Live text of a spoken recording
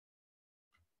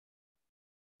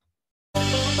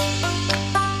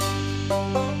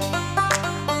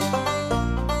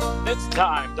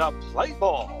time to play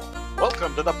ball.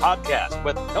 Welcome to the podcast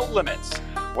with no limits.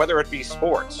 Whether it be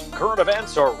sports, current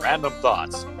events, or random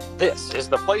thoughts, this is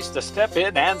the place to step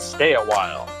in and stay a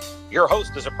while. Your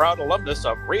host is a proud alumnus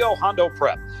of Rio Hondo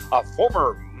Prep, a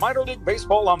former minor league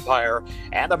baseball umpire,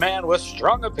 and a man with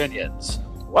strong opinions.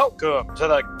 Welcome to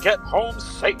the Get Home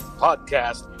Safe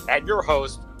podcast and your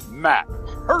host, Matt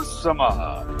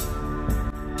Hersema.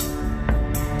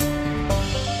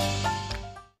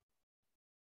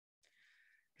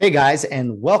 Hey guys,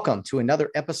 and welcome to another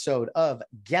episode of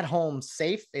Get Home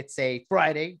Safe. It's a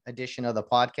Friday edition of the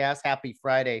podcast. Happy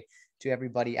Friday to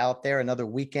everybody out there. Another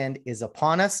weekend is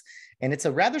upon us, and it's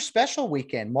a rather special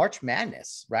weekend. March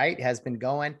Madness, right, has been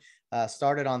going.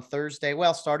 Started on Thursday.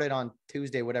 Well, started on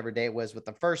Tuesday, whatever day it was, with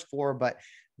the first four, but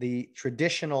the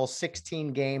traditional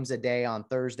 16 games a day on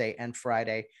Thursday and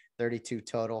Friday, 32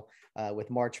 total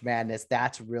with March Madness.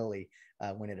 That's really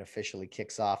when it officially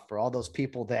kicks off for all those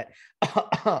people that,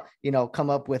 come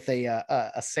up with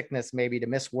a sickness, maybe to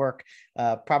miss work.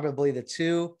 Probably the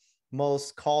two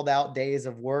most called out days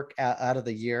of work out of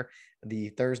the year, the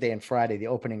Thursday and Friday, the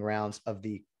opening rounds of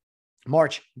the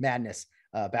March Madness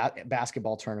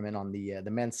basketball tournament on the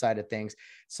men's side of things.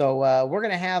 So we're going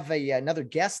to have another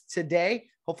guest today.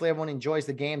 Hopefully everyone enjoys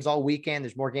the games all weekend.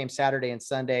 There's more games Saturday and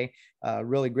Sunday.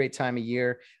 Really great time of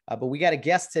year. But we got a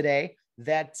guest today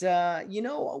that,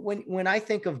 when I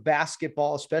think of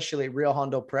basketball, especially at Rio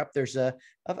Hondo Prep, there's a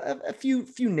few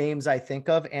names I think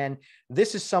of. And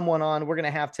this is someone we're going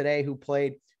to have today who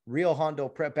played Rio Hondo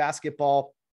Prep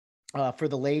basketball for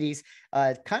the ladies,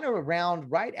 kind of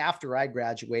around right after I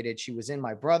graduated. She was in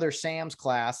my brother Sam's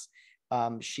class.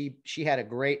 She had a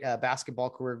great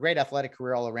basketball career, great athletic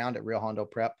career all around at Rio Hondo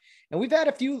Prep. And we've had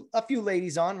a few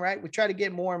ladies on, right? We try to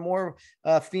get more and more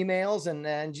females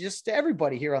and just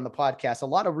everybody here on the podcast. A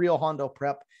lot of Rio Hondo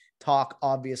Prep talk,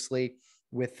 obviously,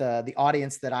 with the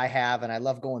audience that I have. And I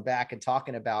love going back and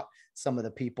talking about some of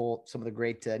the people, some of the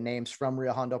great names from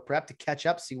Rio Hondo Prep to catch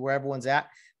up, see where everyone's at,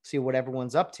 see what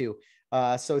everyone's up to.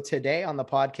 So today on the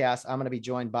podcast, I'm going to be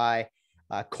joined by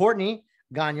Courtney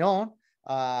Gagnon.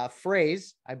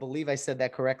 Fraize, I believe I said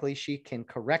that correctly. She can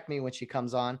correct me when she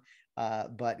comes on,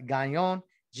 but Gagnon,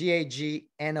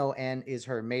 Gagnon is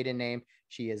her maiden name.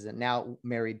 She is now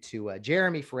married to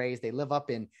Jeremy Fraize. They live up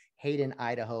in Hayden,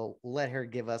 Idaho. Let her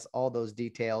give us all those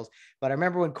details. But I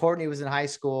remember when Courtney was in high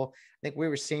school, I think we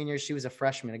were seniors. She was a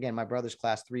freshman. Again, my brother's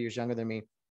class, 3 years younger than me.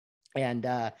 And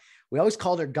we always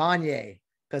called her Gagnon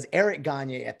because Eric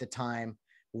Gagnon at the time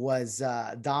was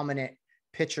dominant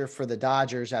pitcher for the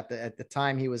Dodgers at the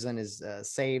time. He was in his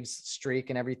saves streak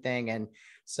and everything. And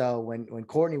so when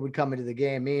Courtney would come into the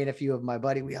game, me and a few of my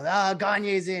buddies, we yelled,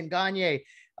 Gagnon's in, Gagnon.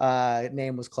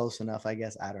 Name was close enough, I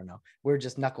guess. I don't know. We're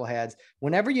just knuckleheads.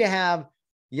 Whenever you have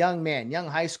young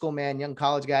high school men, young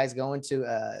college guys going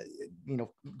to,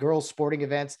 girls sporting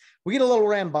events, we get a little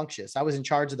rambunctious. I was in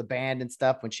charge of the band and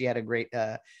stuff when she had a great,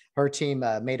 her team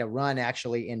made a run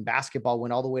actually in basketball,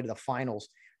 went all the way to the finals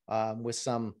with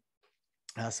some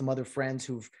other friends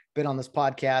who've been on this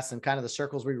podcast and kind of the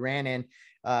circles we ran in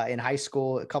high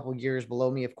school, a couple of years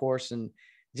below me, of course, and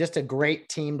just a great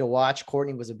team to watch.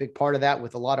 Courtney was a big part of that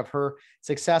with a lot of her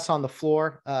success on the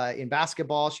floor in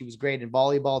basketball. She was great in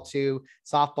volleyball too,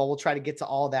 softball. We'll try to get to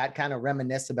all that, kind of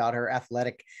reminisce about her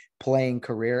athletic playing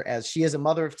career, as she is a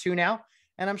mother of two now.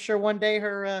 And I'm sure one day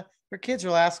her kids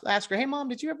will ask her, "Hey mom,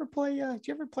 did you ever play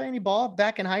any ball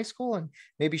back in high school?" And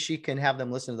maybe she can have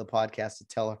them listen to the podcast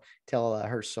to tell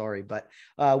her story. But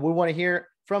we want to hear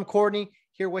from Courtney,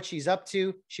 hear what she's up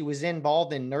to. She was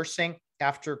involved in nursing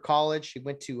after college. She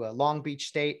went to Long Beach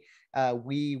State.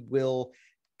 We will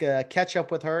catch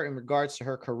up with her in regards to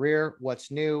her career,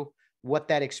 what's new, what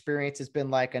that experience has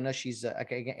been like. I know she's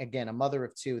again a mother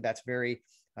of two. That's very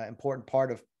important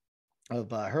part of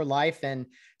her life, and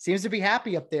seems to be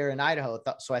happy up there in Idaho.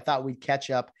 So I thought we'd catch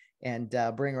up and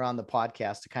bring her on the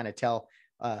podcast to kind of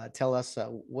tell us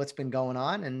what's been going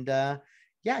on, and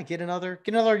get another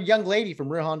young lady from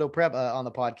Rio Hondo Prep on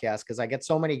the podcast, because I get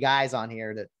so many guys on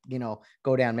here that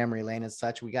go down memory lane and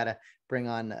such. We got to bring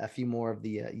on a few more of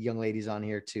the young ladies on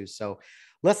here too. So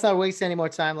let's not waste any more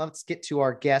time. Let's get to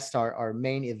our guest, our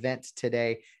main event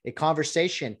today, a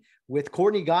conversation with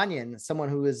Courtney Gagnon, someone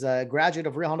who is a graduate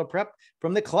of Rio Hondo Prep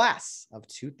from the class of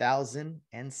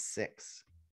 2006.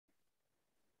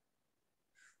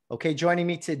 Okay, joining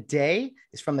me today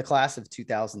is from the class of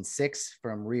 2006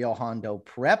 from Rio Hondo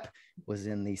Prep, was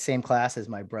in the same class as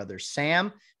my brother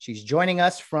Sam. She's joining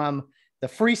us from the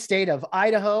free state of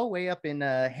Idaho, way up in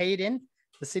Hayden,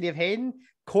 the city of Hayden.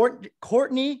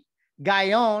 Courtney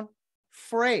Gagnon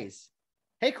Fraize.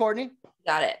 Hey, Courtney.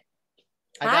 Got it.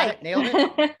 I got it. Nailed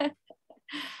it.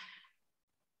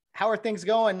 how are things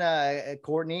going,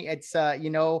 Courtney? It's,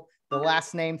 the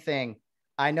last name thing.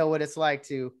 I know what it's like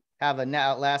to have a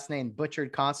last name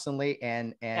butchered constantly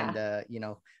and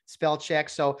spell check.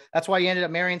 So that's why you ended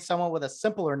up marrying someone with a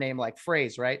simpler name like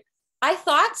Fraize, right? I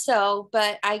thought so,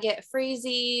 but I get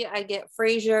Fraize, I get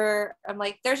Frazier. I'm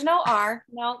like, there's no R.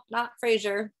 No, not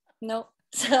Frazier. Nope.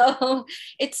 So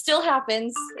it still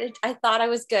happens. I thought I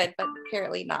was good, but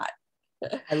apparently not.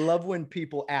 I love when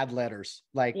people add letters.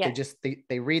 Like Yeah.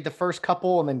 they read the first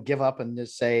couple and then give up and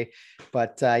just say,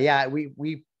 but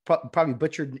we probably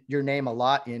butchered your name a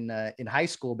lot in high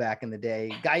school back in the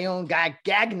day. Gagnon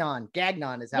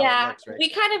is how it looks, right? We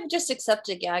kind of just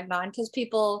accepted Gagnon because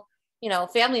people,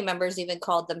 family members even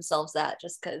called themselves that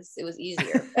just because it was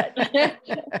easier.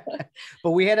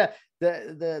 But we had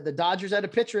the Dodgers had a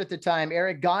pitcher at the time,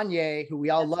 Eric Gagnon, who we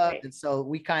all loved. Right. And so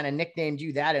we kind of nicknamed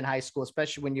you that in high school,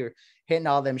 especially when you're hitting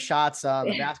all them shots on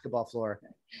the basketball floor.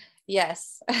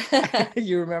 Yes.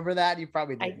 You remember that? You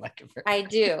probably did. I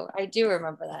do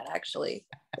remember that, actually.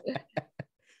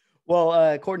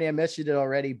 Well, Courtney, I mentioned it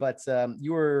already, but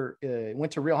you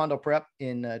went to Rio Hondo Prep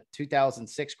in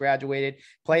 2006, graduated,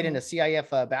 played in a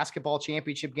CIF basketball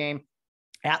championship game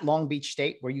at Long Beach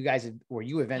State, where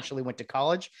you eventually went to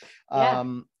college. Yeah.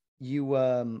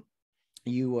 You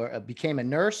became a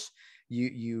nurse.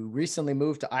 You recently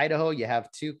moved to Idaho. You have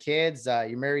 2 kids.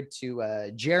 You're married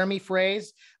to Jeremy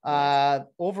Fraize.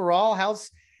 Overall,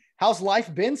 how's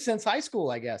life been since high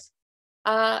school, I guess?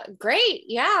 Great.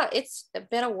 Yeah, it's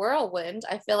been a whirlwind.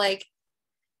 I feel like,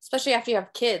 especially after you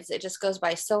have kids, it just goes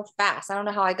by so fast. I don't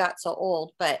know how I got so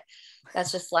old, but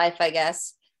that's just life, I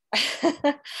guess.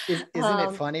 Isn't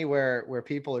it funny where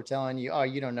people are telling you, oh,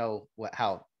 you don't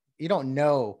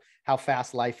know how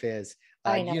fast life is.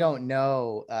 You don't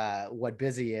know what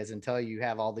busy is until you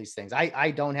have all these things. I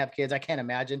don't have kids. I can't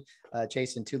imagine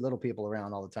chasing 2 little people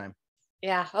around all the time.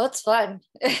 Yeah. Oh, it's fun.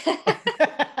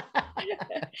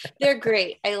 They're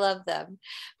great. I love them,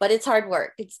 but it's hard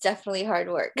work. It's definitely hard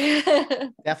work.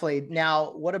 Definitely.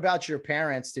 Now, what about your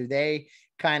parents? Do they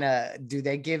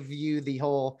give you the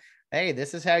whole, hey,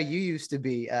 this is how you used to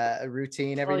be, a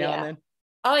routine every now and then?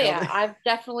 Oh yeah. I've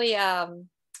definitely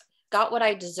got what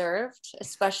I deserved,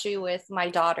 especially with my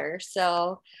daughter.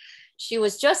 So she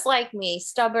was just like me,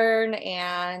 stubborn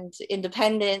and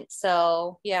independent.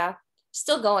 So yeah,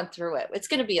 still going through it. It's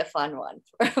going to be a fun one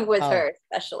with her,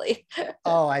 especially.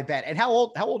 Oh, I bet. And how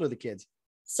old are the kids?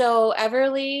 So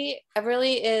Everly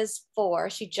is 4.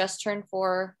 She just turned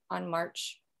 4 on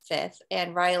March 5th.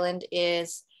 And Ryland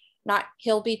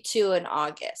he'll be 2 in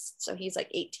August. So he's like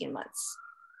 18 months.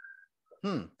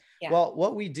 Yeah. Well,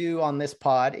 what we do on this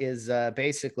pod is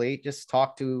basically just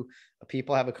talk to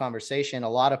people, have a conversation. A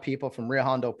lot of people from Rio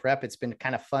Hondo Prep. It's been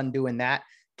kind of fun doing that,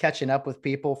 catching up with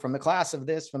people from the class of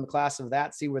this, from the class of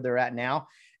that, see where they're at now.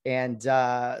 And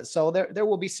so there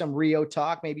will be some Rio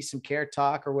talk, maybe some care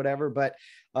talk or whatever. But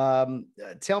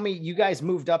tell me, you guys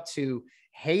moved up to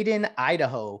Hayden,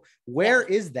 Idaho. Where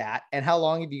is that? And how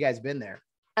long have you guys been there?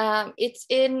 It's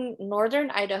in northern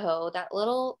Idaho, that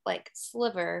little like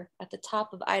sliver at the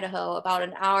top of Idaho, about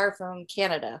an hour from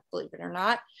Canada, believe it or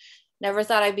not. Never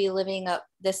thought I'd be living up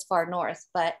this far north,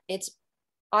 but it's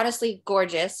honestly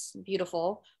gorgeous,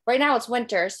 beautiful. Right now it's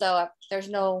winter, so there's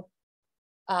no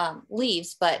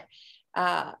leaves, but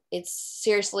it's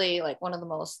seriously like one of the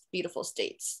most beautiful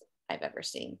states I've ever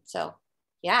seen. So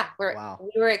yeah,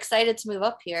 we were excited to move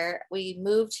up here. We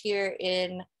moved here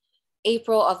in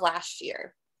April of last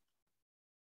year.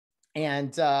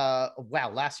 And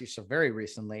last year, so very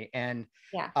recently. And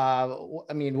I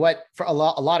mean, what for a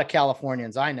lot of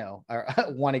Californians I know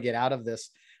want to get out of this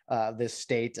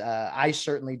state. I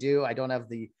certainly do. I don't have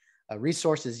the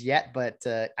resources yet, but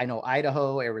I know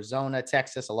Idaho, Arizona,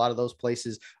 Texas, a lot of those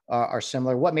places are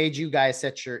similar. What made you guys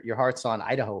set your hearts on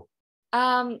Idaho?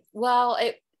 Well,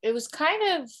 it was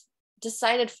kind of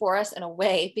decided for us in a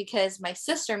way, because my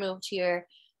sister moved here.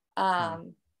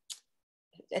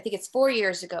 I think it's 4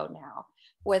 years ago now,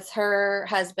 with her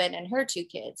husband and her 2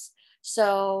 kids.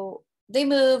 So they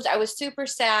moved. I was super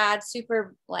sad,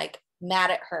 super like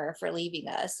mad at her for leaving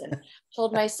us, and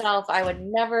told myself I would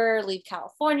never leave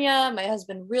California. My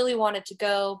husband really wanted to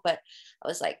go, but I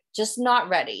was like, just not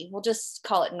ready. We'll just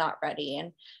call it not ready.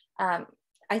 And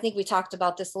I think we talked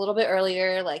about this a little bit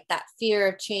earlier, like that fear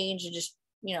of change, and just,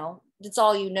 it's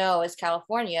all is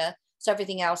California. So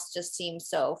everything else just seems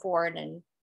so foreign and,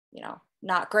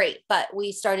 not great. But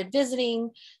we started visiting.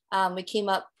 We came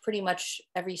up pretty much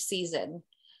every season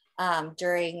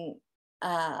during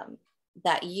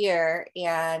that year,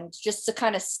 and just to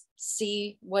kind of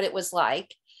see what it was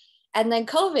like. And then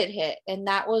COVID hit, and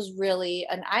that was really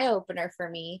an eye-opener for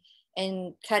me.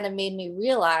 and kind of made me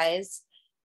realize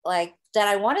like that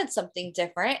I wanted something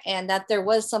different and that there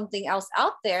was something else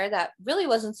out there that really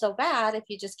wasn't so bad if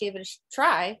you just gave it a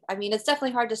try. I mean, it's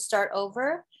definitely hard to start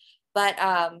over, but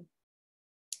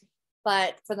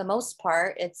for the most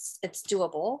part, it's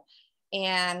doable.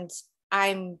 And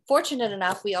I'm fortunate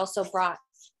enough, we also brought,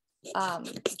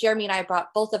 Jeremy and I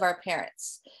brought both of our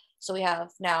parents. So we have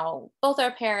now both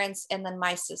our parents and then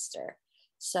my sister.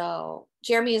 So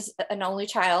Jeremy is an only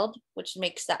child, which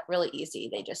makes that really easy.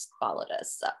 They just followed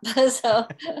us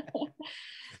up.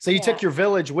 So you took your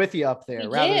village with you up there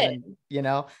rather than,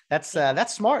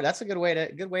 that's smart. That's a good way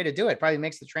to do it. Probably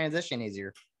makes the transition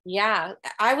easier. Yeah.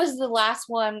 I was the last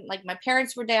one. Like my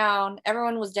parents were down,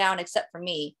 everyone was down except for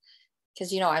me.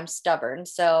 Cause I'm stubborn.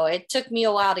 So it took me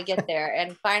a while to get there.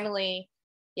 And finally,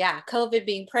 COVID,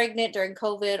 being pregnant during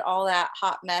COVID, all that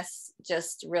hot mess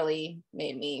just really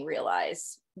made me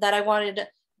realize that I wanted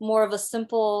more of a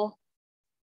simple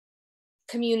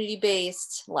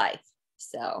community-based life.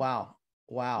 So wow.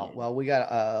 Yeah. Well, we got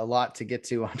a lot to get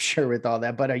to, I'm sure, with all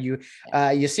that, but are you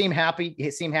seem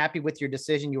happy with your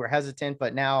decision. You were hesitant,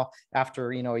 but now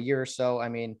after a year or so, I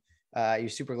mean, you're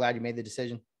super glad you made the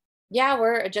decision. Yeah,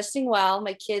 we're adjusting well.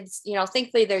 My kids,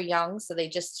 thankfully they're young, so they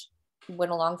just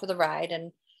went along for the ride.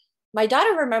 And my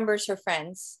daughter remembers her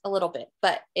friends a little bit,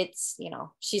 but it's,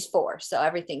 she's 4, so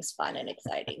everything's fun and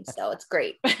exciting. So it's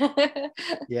great.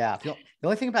 Yeah. The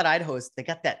only thing about Idaho is they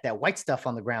got that white stuff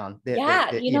on the ground.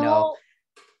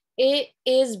 It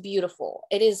is beautiful.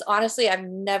 It is, honestly, I've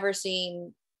never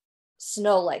seen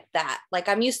snow like that. Like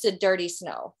I'm used to dirty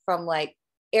snow from like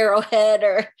Arrowhead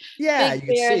or Big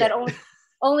Bear that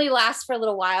only lasts for a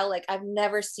little while. Like I've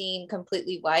never seen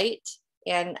completely white.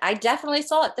 And I definitely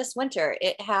saw it this winter.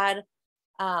 It had,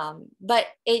 but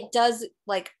it does,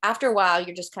 like after a while,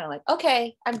 you're just kind of like,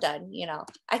 okay, I'm done.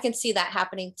 I can see that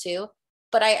happening too.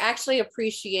 But I actually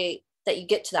appreciate that you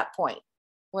get to that point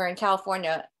where in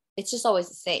California, it's just always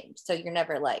the same. So you're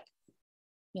never like,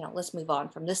 let's move on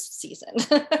from this season.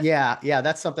 Yeah.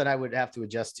 That's something I would have to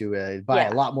adjust to, buy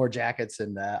a lot more jackets.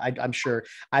 And I'm sure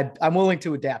I'm willing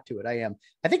to adapt to it. I am.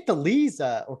 I think the Lees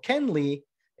or Ken Lee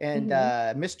and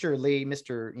Mr. Lee,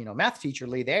 math teacher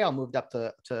Lee, they all moved up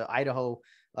to Idaho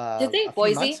Did they? a few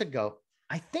Boise? months ago.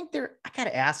 I think I got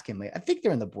to ask him. I think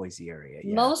they're in the Boise area.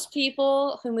 Yeah. Most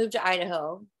people who move to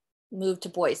Idaho move to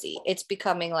Boise. It's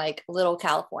becoming like little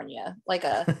California, like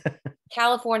a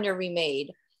California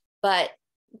remade. But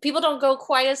people don't go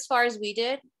quite as far as we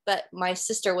did. But my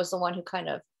sister was the one who kind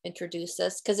of introduced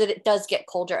us because it does get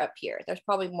colder up here. There's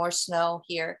probably more snow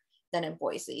here than in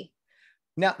Boise.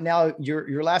 Now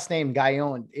your last name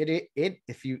Gagnon,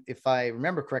 if I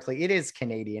remember correctly, it is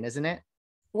Canadian, isn't it?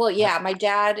 Well, yeah, my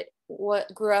dad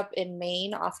grew up in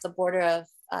Maine, off the border of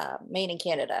Maine and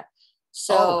Canada,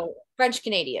 so French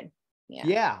Canadian.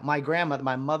 Yeah, my grandmother,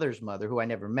 my mother's mother, who I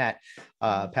never met,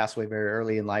 passed away very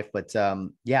early in life. But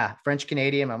French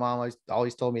Canadian. My mom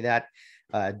always told me that.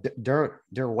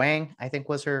 Wang, I think,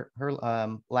 was her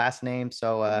last name.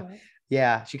 So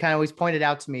yeah, she kind of always pointed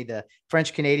out to me the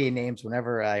French Canadian names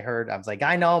whenever I heard. I was like,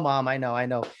 I know, Mom, I know.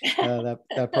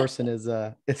 That person is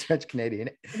French Canadian.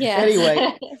 Yeah.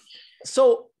 Anyway,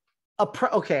 so a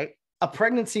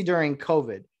pregnancy during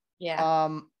COVID. Yeah.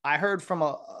 I heard from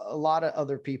a lot of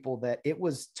other people that it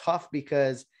was tough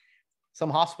because some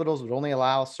hospitals would only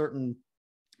allow certain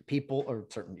people or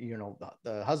certain,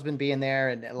 the husband being there,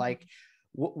 and like.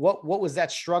 What was that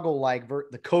struggle like,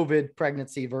 the COVID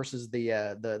pregnancy versus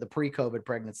the pre-COVID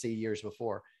pregnancy years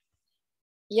before?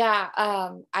 Yeah.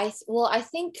 I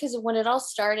think because when it all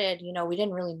started, we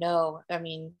didn't really know. I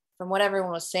mean, from what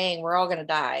everyone was saying, we're all going to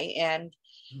die. And,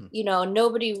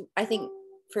 nobody, I think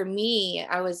for me,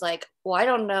 I was like, well, I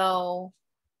don't know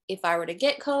if I were to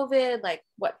get COVID, like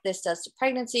what this does to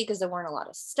pregnancy, because there weren't a lot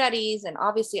of studies. And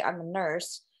obviously I'm a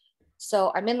nurse.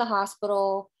 So I'm in the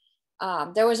hospital.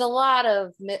 There was a lot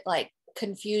of like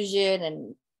confusion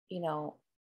and,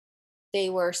 they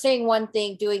were saying one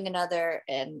thing, doing another,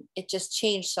 and it just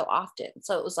changed so often.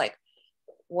 So it was like,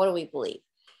 what do we believe?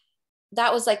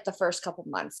 That was like the first couple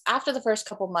months. After the first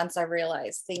couple months, I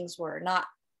realized things were not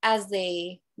as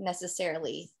they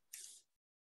necessarily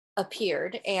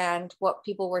appeared. And what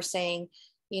people were saying,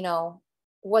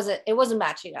 wasn't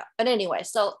matching up. But anyway,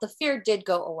 so the fear did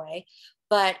go away,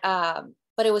 but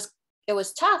it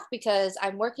was tough because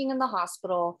I'm working in the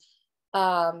hospital.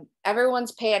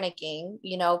 Everyone's panicking,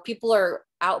 people are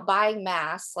out buying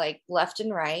masks like left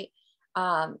and right.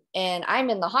 And I'm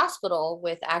in the hospital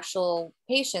with actual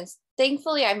patients.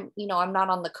 Thankfully, I'm not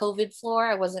on the COVID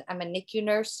floor. I'm a NICU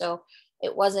nurse. So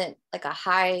it wasn't like a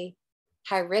high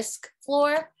risk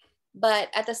floor. But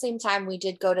at the same time, we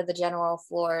did go to the general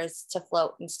floors to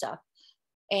float and stuff.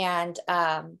 And,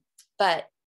 but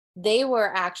they were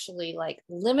actually like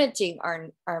limiting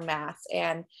our masks,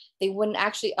 and they wouldn't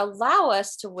actually allow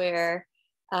us to wear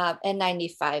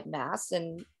N95 masks.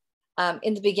 And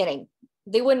in the beginning,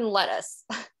 they wouldn't let us.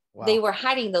 Wow. They were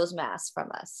hiding those masks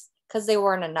from us because they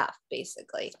weren't enough,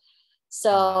 basically.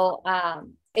 So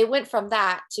it went from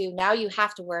that to now you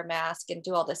have to wear a mask and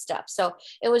do all this stuff. So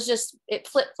it was just, it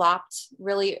flip-flopped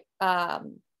really,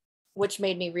 which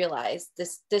made me realize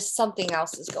this something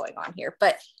else is going on here,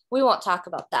 but we won't talk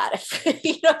about that. If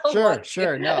you don't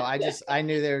Sure. No, I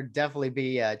knew there'd definitely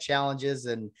be challenges,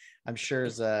 and I'm sure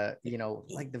as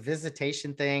like the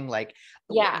visitation thing, like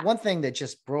one thing that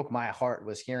just broke my heart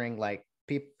was hearing like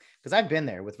people, because I've been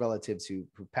there with relatives who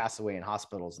pass away in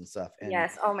hospitals and stuff. And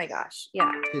yes. Oh my gosh.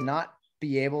 Yeah. To not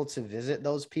be able to visit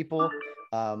those people,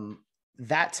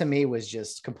 that to me was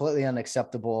just completely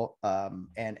unacceptable.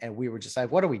 And we were just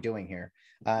like, what are we doing here?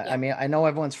 I mean, I know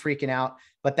everyone's freaking out,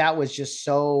 but that was just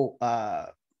so,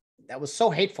 that was so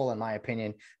hateful in my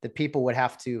opinion, that people would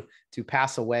have to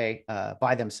pass away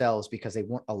by themselves because they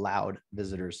weren't allowed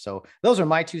visitors. So those are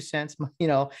my 2 cents.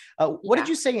 What did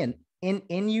you say in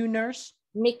NICU nurse?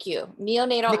 NICU,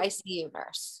 neonatal ICU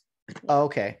nurse. Oh,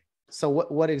 okay. So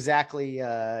what exactly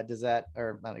does that,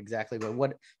 or not exactly, but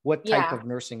what type of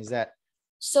nursing is that?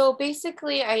 So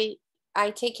basically I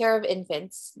take care of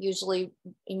infants, usually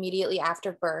immediately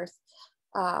after birth.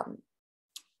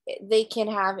 They can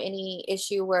have any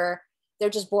issue where they're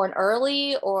just born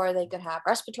early, or they could have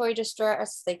respiratory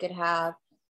distress. They could have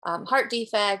heart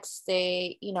defects,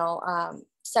 sepsis.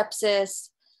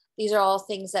 These are all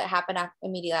things that happen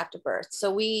immediately after birth. So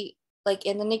we, like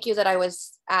in the NICU that I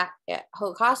was at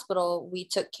Hoag Hospital, we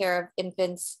took care of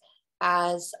infants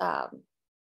as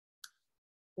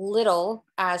little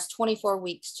as 24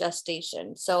 weeks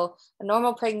gestation. So a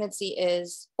normal pregnancy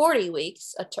is 40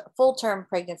 weeks. Full term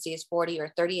pregnancy is 40,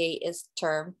 or 38 is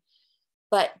term.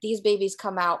 But these babies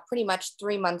come out pretty much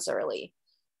 3 months early.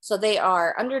 So they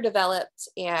are underdeveloped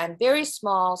and very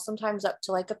small, sometimes up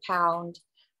to like a pound.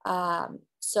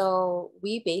 So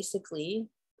we basically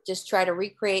just try to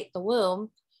recreate the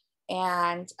womb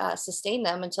and sustain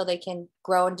them until they can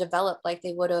grow and develop like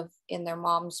they would have in their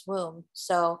mom's womb.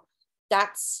 So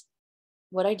that's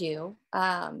what I do.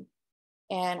 And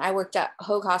I worked at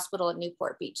Hoag Hospital in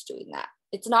Newport Beach doing that.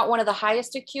 It's not one of the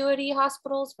highest acuity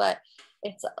hospitals, but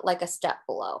it's like a step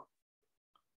below.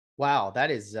 Wow,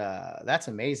 that's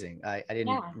amazing. I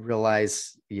didn't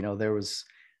realize, there was,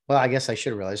 well, I guess I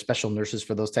should have realized special nurses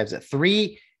for those types of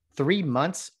 3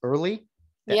 months early.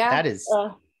 That is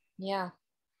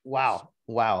wow.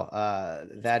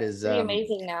 That is pretty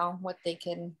amazing now what they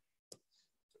can.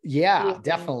 Yeah,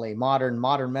 definitely.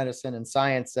 Modern medicine and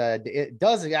science, it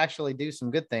does actually do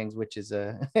some good things, which is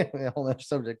a whole other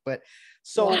subject. But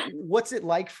so what's it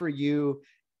like for you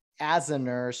as a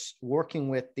nurse working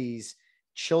with these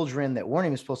children that weren't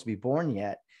even supposed to be born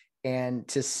yet, and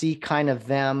to see kind of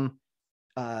them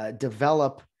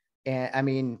develop? And I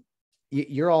mean,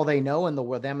 you're all they know in the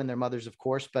world, them and their mothers, of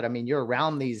course, but I mean, you're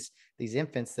around these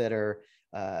infants that are,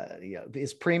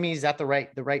 is preemie, is that the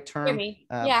right term? Preemie.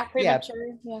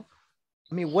 Premature. Yeah.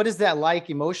 I mean, what is that like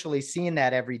emotionally, seeing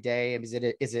that every day? Is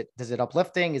it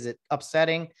uplifting? Is it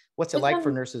upsetting? What's it like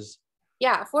for nurses?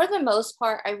 Yeah, for the most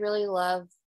part, I really love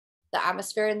the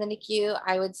atmosphere in the NICU.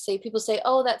 I would say, people say,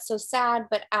 oh, that's so sad,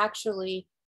 but actually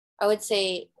I would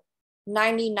say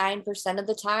 99% of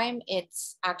the time,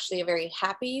 it's actually a very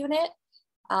happy unit.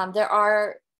 There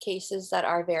are cases that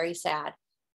are very sad,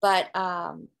 but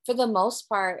for the most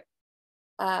part,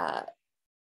 I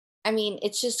mean,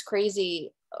 it's just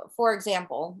crazy. For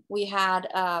example, we had,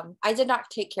 I did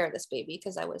not take care of this baby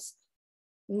because I was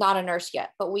not a nurse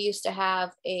yet, but we used to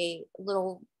have a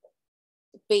little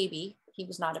baby. He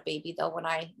was not a baby though when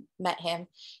I met him.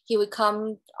 He would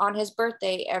come on his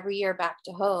birthday every year back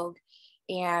to Hoag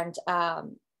and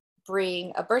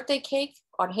bring a birthday cake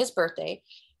on his birthday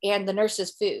and the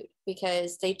nurse's food,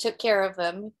 because they took care of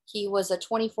him. He was a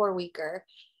 24-weeker,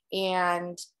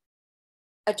 and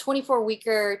a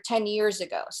 24-weeker 10 years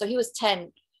ago. So he was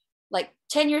 10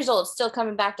 years old, still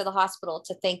coming back to the hospital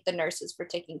to thank the nurses for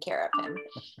taking care of him.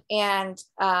 And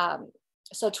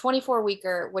so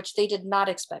 24-weeker, which they did not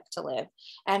expect to live.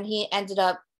 And he ended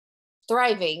up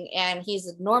thriving, and he's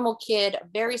a normal kid,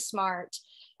 very smart,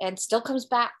 and still comes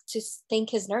back to thank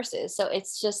his nurses. So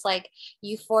it's just like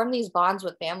you form these bonds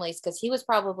with families, because he was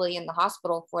probably in the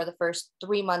hospital for the first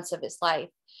 3 months of his life.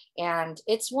 And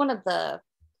it's one of the,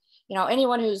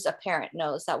 anyone who's a parent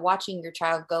knows that watching your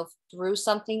child go through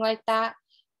something like that,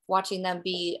 watching them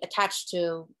be attached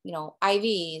to,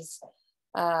 IVs,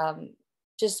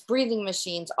 just breathing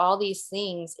machines, all these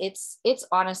things. It's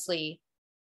honestly,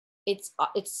 it's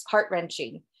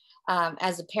heart-wrenching.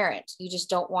 As a parent, you just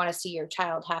don't want to see your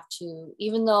child have to,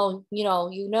 even though,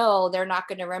 they're not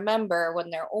going to remember when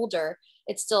they're older,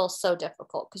 it's still so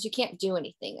difficult because you can't do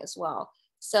anything as well.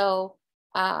 So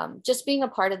just being a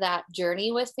part of that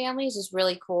journey with families is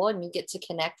really cool. And you get to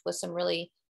connect with some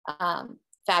really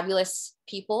fabulous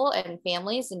people and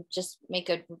families and just make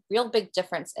a real big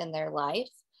difference in their life.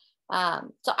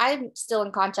 So I'm still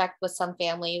in contact with some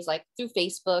families, like through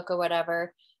Facebook or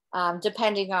whatever,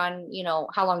 depending on,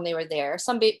 how long they were there.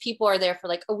 Some people are there for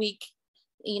like a week,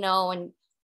 and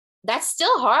that's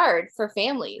still hard for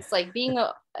families. Like being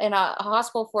in a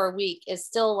hospital for a week is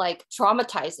still like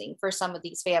traumatizing for some of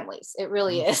these families. It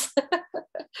really is.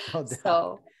 Oh,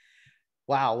 So,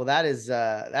 wow. Well,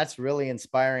 that's really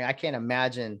inspiring. I can't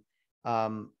imagine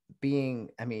being,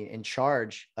 in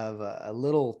charge of a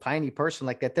little tiny person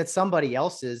like that. That's somebody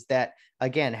else's that,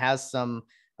 again, has some,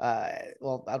 I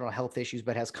don't know, health issues,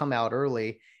 but has come out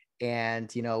early. And,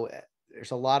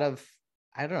 there's a lot of,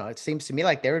 I don't know, it seems to me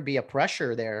like there would be a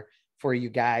pressure there for you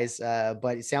guys.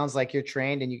 But it sounds like you're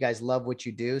trained and you guys love what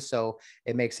you do. So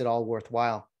it makes it all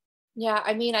worthwhile. Yeah.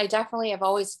 I definitely have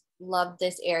always loved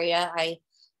this area.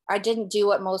 I didn't do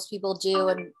what most people do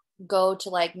and go to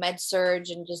like med surge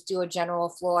and just do a general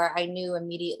floor. I knew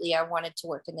immediately I wanted to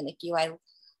work in the NICU.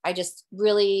 I just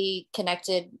really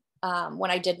connected when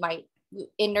I did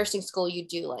in nursing school. You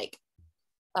do like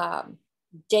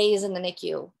days in the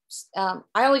NICU.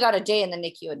 I only got a day in the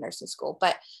NICU in nursing school,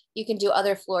 but you can do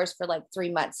other floors for like 3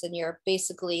 months, and you're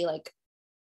basically like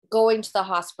going to the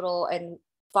hospital and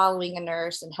following a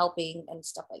nurse and helping and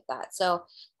stuff like that. So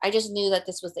I just knew that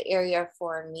this was the area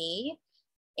for me.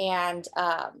 And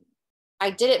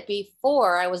I did it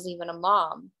before I was even a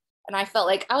mom. And I felt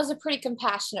like I was a pretty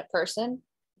compassionate person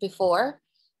before.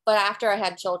 But after I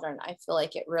had children, I feel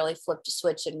like it really flipped a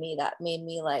switch in me that made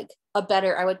me like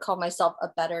I would call myself a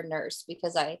better nurse,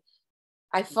 because I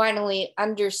finally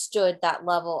understood that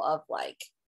level of like,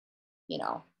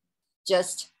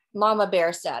 just mama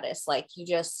bear status. Like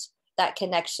that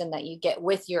connection that you get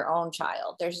with your own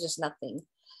child. There's just nothing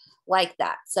like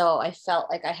that. So I felt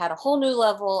like I had a whole new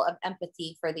level of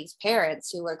empathy for these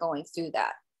parents who were going through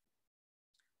that.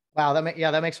 Wow.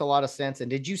 That makes a lot of sense. And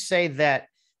did you say that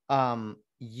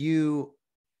you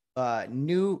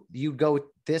knew you'd go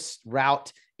this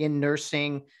route in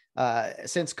nursing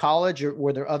since college, or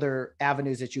were there other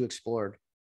avenues that you explored?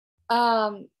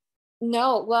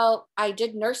 No, well, I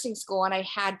did nursing school and I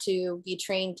had to be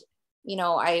trained.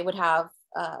 I would have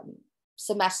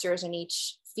semesters in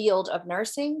each field of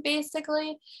nursing,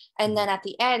 basically. And then at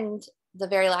the end, the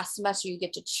very last semester, you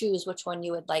get to choose which one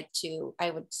you would like to,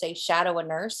 I would say, shadow a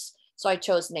nurse. So I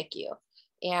chose NICU.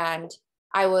 And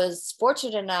I was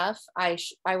fortunate enough, I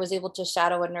was able to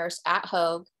shadow a nurse at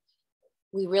Hogue.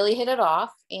 We really hit it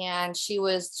off, and she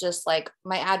was just like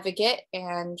my advocate,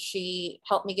 and she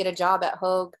helped me get a job at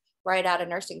Hogue right out of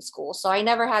nursing school. So I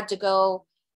never had to go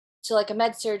to like a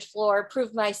med surge floor,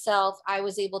 prove myself. I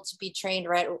was able to be trained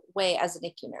right away as a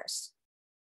NICU nurse.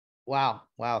 Wow.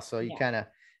 So you kind of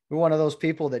were one of those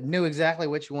people that knew exactly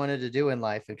what you wanted to do in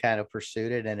life and kind of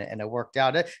pursued it, and it worked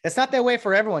out. It's not that way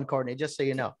for everyone, Courtney, just so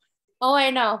you know. Oh,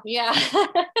 I know. Yeah.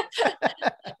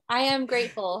 I am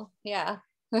grateful. Yeah.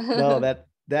 No,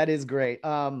 that is great.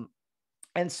 And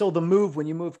so the move, when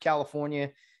you moved California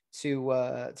to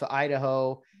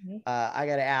Idaho, I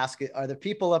got to ask, are the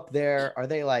people up there, are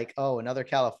they like, oh, another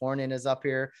Californian is up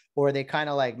here? Or are they kind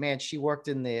of like, man, she worked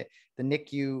in the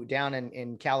NICU down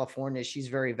in California. She's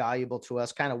very valuable to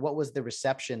us. Kind of what was the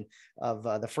reception of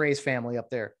the Fraize family up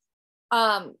there?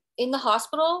 In the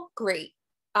hospital, great.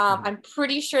 I'm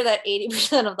pretty sure that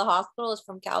 80% of the hospital is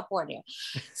from California.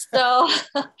 So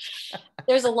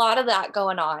there's a lot of that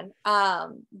going on.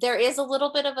 There is a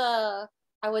little bit of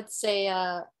I would say,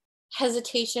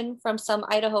 hesitation from some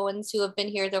Idahoans who have been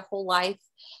here their whole life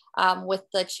with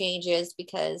the changes,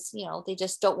 because, they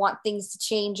just don't want things to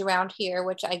change around here,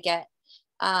 which I get.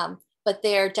 But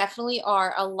there definitely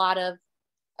are a lot of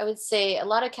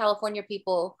California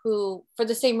people who, for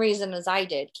the same reason as I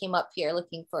did, came up here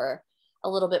looking for a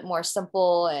little bit more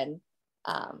simple and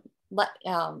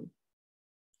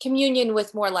communion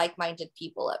with more like-minded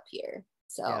people up here.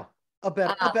 So yeah. A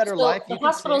better life. The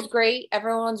hospital's great.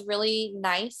 Everyone's really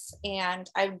nice, and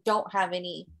I don't have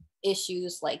any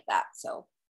issues like that. So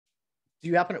do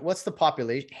you what's the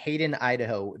population? Hayden,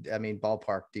 Idaho,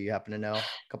 ballpark. Do you happen to know?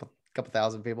 A couple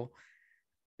thousand people?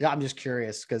 Yeah, I'm just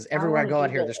curious, because everywhere I go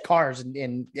out here, there's cars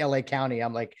in LA County.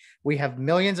 I'm like, we have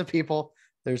millions of people,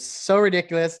 They're so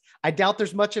ridiculous. I doubt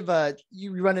there's much of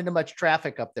you run into much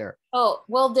traffic up there. Oh,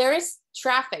 well, there is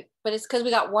traffic, but it's because we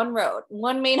got one road,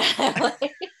 one main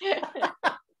highway.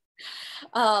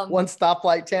 One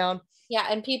stoplight town. Yeah.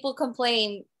 And people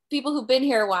complain, people who've been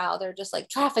here a while, they're just like,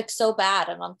 traffic's so bad.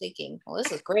 And I'm thinking, well,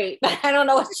 this is great, but I don't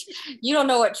know you don't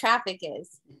know what traffic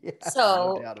is. Yeah,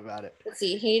 So no doubt about it. let's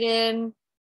see, Hayden,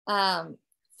 in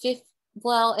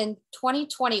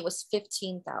 2020 was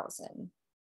 15,000.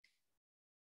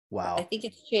 Wow. I think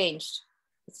it's changed.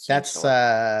 That's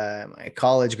my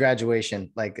college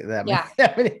graduation, like that. Yeah.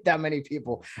 that many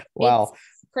people. Wow.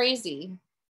 It's crazy.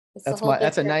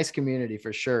 That's a nice community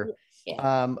for sure.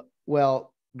 Yeah.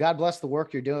 Well, God bless the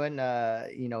work you're doing,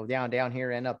 down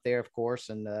here and up there, of course.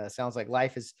 And sounds like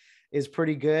life is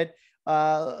pretty good.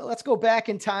 Let's go back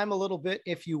in time a little bit,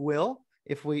 if you will,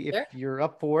 if you're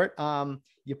up for it.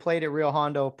 You played at Rio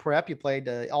Hondo Prep. You played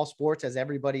all sports, as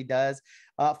everybody does.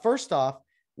 First off,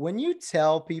 when you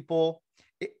tell people,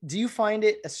 do you find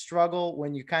it a struggle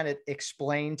when you kind of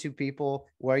explain to people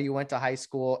where you went to high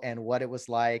school and what it was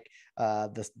like,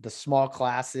 the small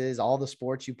classes, all the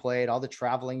sports you played, all the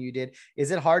traveling you did?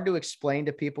 Is it hard to explain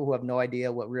to people who have no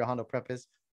idea what Rio Hondo Prep is?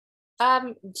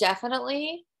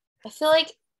 Definitely. I feel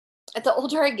like the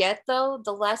older I get, though,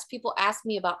 the less people ask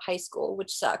me about high school,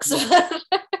 which sucks.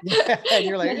 Yeah, and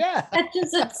you're like, yeah. That's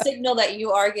just a signal that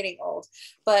you are getting old.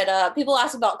 But people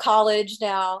ask about college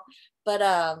now.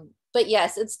 But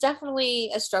yes, it's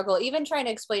definitely a struggle. Even trying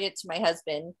to explain it to my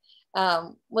husband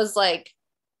was like,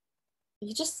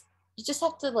 you just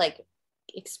have to like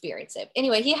experience it.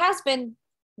 Anyway, he has been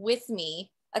with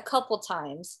me a couple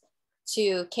times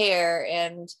to care,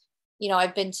 and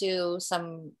I've been to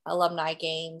some alumni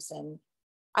games, and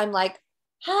I'm like,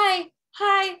 hi.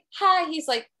 He's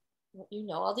like, you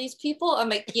know all these people? I'm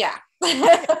like, yeah.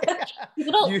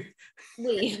 People don't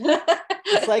leave.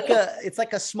 It's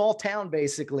like a small town,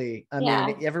 basically. I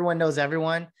mean, everyone knows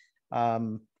everyone.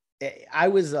 I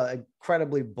was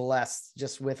incredibly blessed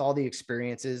just with all the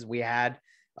experiences we had.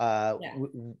 I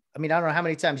mean, I don't know how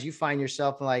many times you find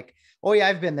yourself like, oh yeah,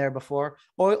 I've been there before.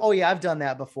 Oh yeah, I've done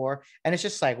that before. And it's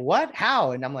just like, what,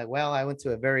 how? And I'm like, well, I went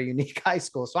to a very unique high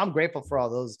school. So I'm grateful for all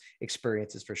those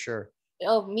experiences for sure.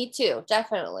 Oh, me too.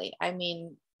 Definitely. I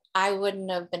mean, I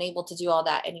wouldn't have been able to do all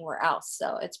that anywhere else.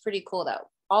 So it's pretty cool that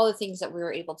all the things that we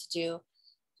were able to do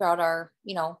throughout our,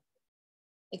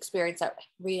 experience at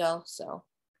Rio. So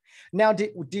now,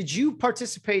 did you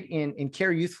participate in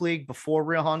Care Youth League before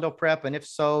Rio Hondo Prep? And if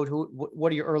so,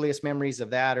 what are your earliest memories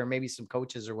of that, or maybe some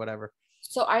coaches or whatever?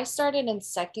 So I started in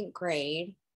second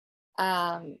grade.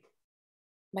 My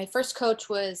first coach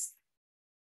was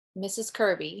Mrs.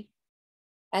 Kirby.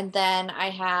 And then I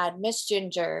had Miss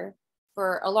Ginger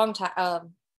for a long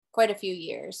time, quite a few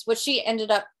years, which she ended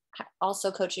up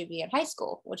also coaching me in high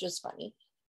school, which is funny.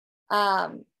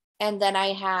 And then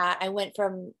I went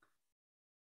from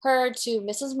her to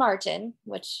Mrs. Martin,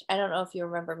 which I don't know if you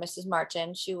remember Mrs.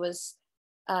 Martin. She was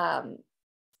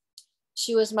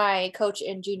my coach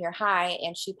in junior high,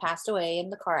 and she passed away in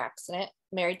the car accident,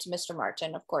 married to Mr.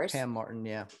 Martin, of course. Pam Martin,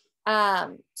 yeah.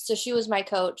 So she was my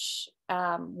coach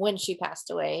when she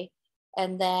passed away.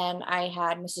 And then I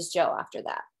had Mrs. Joe after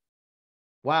that.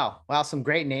 Wow. Some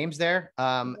great names there.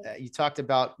 You talked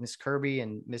about Miss Kirby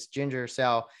and Miss Ginger.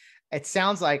 So it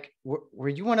sounds like, were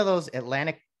you one of those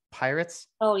Atlantic Pirates?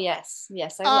 Oh, yes.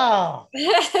 I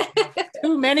was.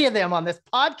 Too many of them on this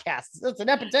podcast. It's an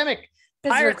epidemic.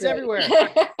 Pirates everywhere.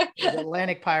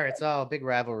 Atlantic Pirates. Oh, big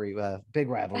rivalry.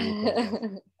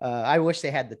 I wish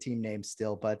they had the team name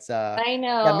still, but I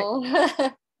know.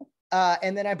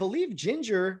 And then I believe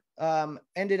Ginger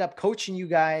ended up coaching you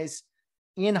guys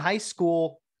in high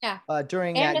school. Yeah.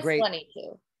 During and that Miss great. Lenny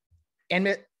too.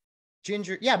 And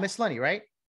Ginger, yeah, Miss Lenny, right?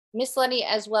 Miss Lenny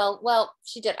as well. Well,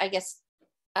 she did, I guess,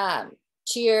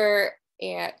 cheer,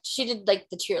 and she did like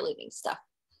the cheerleading stuff.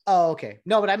 Oh, okay.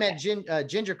 No, but I meant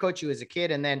Ginger coached you as a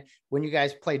kid, and then when you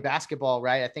guys played basketball,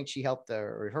 right? I think she helped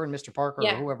her and Mr. Parker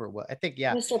or whoever it was. I think,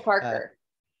 yeah. Mr. Parker.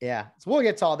 Yeah. So we'll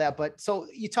get to all that. But so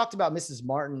you talked about Mrs.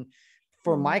 Martin.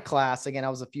 For my class, again, I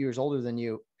was a few years older than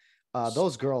you.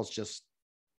 Those girls just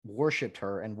worshipped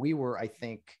her. And we were, I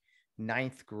think,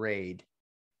 ninth grade,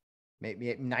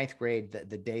 maybe ninth grade,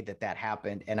 the day that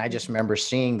happened. And I just remember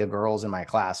seeing the girls in my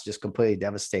class just completely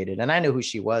devastated. And I knew who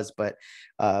she was, but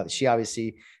she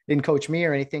obviously didn't coach me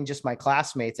or anything, just my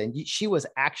classmates. And she was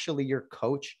actually your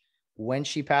coach when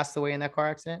she passed away in that car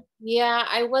accident? Yeah,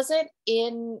 I wasn't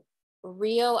in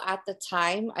Rio at the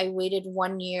time. I waited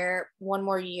one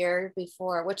more year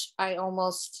before, which it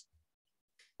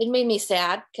made me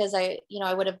sad because I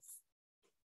would have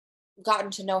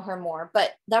gotten to know her more,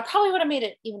 but that probably would have made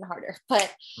it even harder.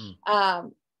 But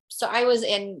so I was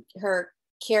in her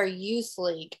care youth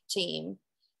league team,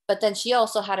 but then she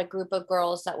also had a group of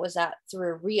girls that was at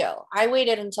through Rio. I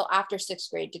waited until after 6th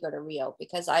grade to go to Rio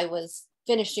because I was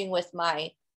finishing with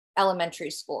my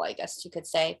elementary school, I guess you could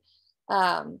say.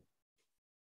 And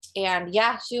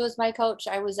yeah, she was my coach.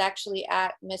 I was actually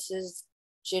at Mrs.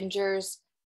 Ginger's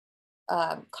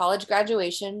college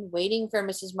graduation, waiting for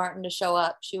Mrs. Martin to show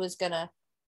up. She was gonna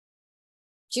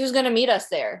meet us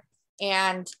there,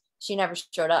 and she never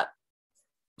showed up.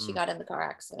 She got in the car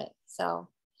accident. So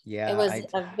yeah, it was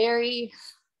a very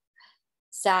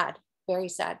sad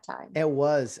time. It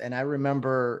was. And I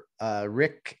remember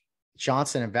Rick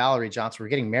Johnson and Valerie Johnson were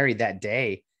getting married that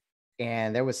day.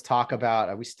 And there was talk about,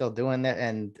 are we still doing that?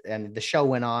 And the show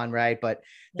went on, right? But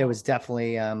there was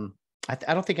definitely, I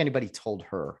don't think anybody told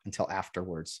her until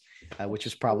afterwards, which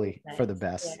was probably for the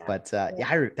best. Yeah. But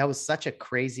that was such a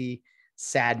crazy,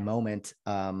 sad moment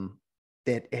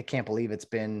that I can't believe it's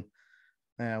been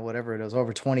whatever it is,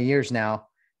 over 20 years now,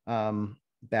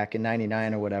 back in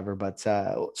 99 or whatever. But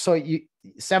so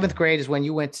 7th grade is when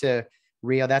you went to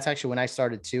Rio. That's actually when I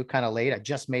started too, kind of late. I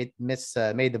just made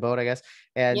the boat, I guess.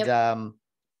 And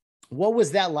what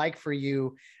was that like for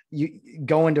you? You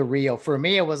going to Rio? For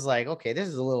me, it was like, okay, this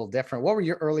is a little different. What were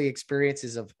your early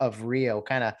experiences of Rio?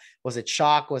 Kind of, was it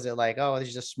shock? Was it like, oh, this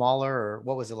is just smaller, or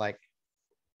what was it like?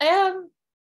 I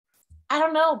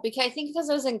don't know, because I think because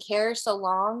I was in care so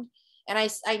long and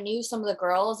I knew some of the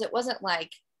girls, it wasn't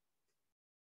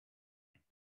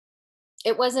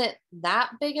that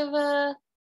big of a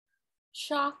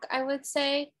shock, I would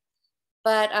say.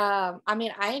 But I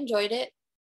mean, I enjoyed it.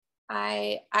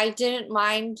 I didn't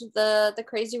mind the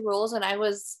crazy rules, and I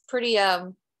was pretty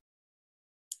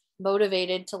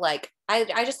motivated to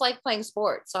I just like playing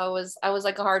sports. So I was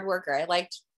like a hard worker. I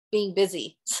liked being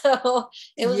busy. So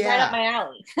it was right up my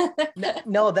alley.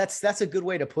 No, that's a good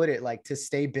way to put it. Like, to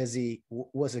stay busy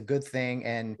was a good thing.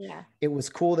 And it was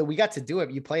cool that we got to do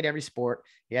it. You played every sport.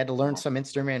 You had to learn some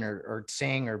instrument or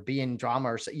sing or be in drama,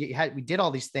 or we did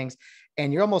all these things,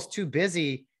 and you're almost too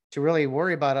busy to really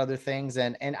worry about other things.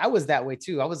 And I was that way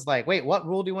too. I was like, wait, what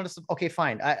rule do you want to, okay,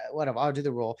 fine. Whatever, I'll do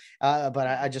the rule. But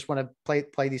I just want to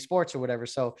play these sports or whatever.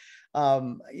 So,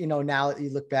 now you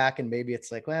look back and maybe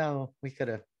it's like, well, we could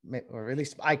have, or at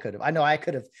least I could have. I know I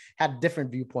could have had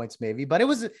different viewpoints maybe, but it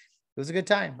was a good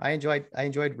time. I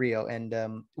enjoyed Rio.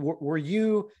 And were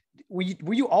you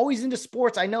always into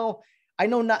sports? I know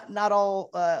not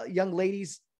all young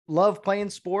ladies love playing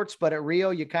sports, but at Rio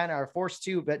you kind of are forced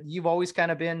to. But you've always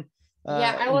kind of been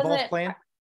involved playing.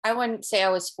 I wouldn't say I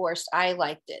was forced. I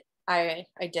liked it. I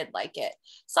did like it.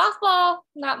 Softball,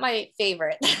 not my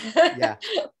favorite. Yeah.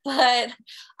 But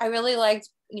I really liked,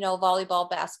 volleyball,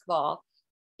 basketball.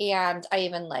 And I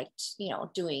even liked,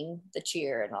 doing the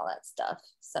cheer and all that stuff.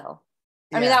 So,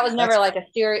 I mean, that was never like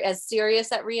as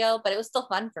serious at Rio, but it was still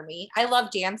fun for me. I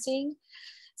love dancing.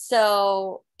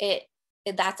 So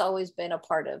that's always been a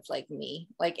part of me.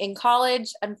 Like in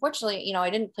college, unfortunately, I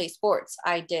didn't play sports.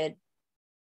 I did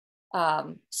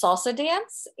salsa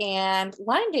dance and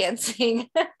line dancing.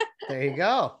 There you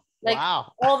go.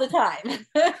 Wow. All the time.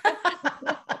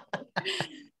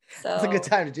 So it's a good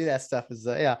time to do that stuff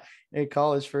in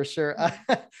college for sure.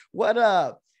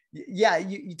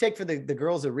 You take for the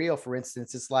girls at Rio, for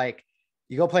instance, it's like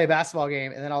you go play a basketball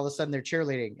game and then all of a sudden they're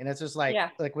cheerleading, and it's just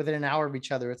like within an hour of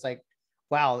each other. It's like,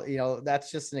 wow, that's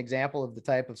just an example of the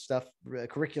type of stuff,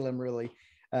 curriculum really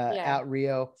at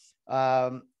Rio.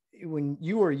 When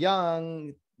you were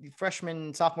young,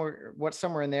 freshman, sophomore,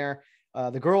 somewhere in there,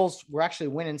 the girls were actually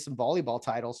winning some volleyball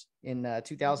titles in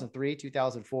 2003,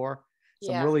 2004.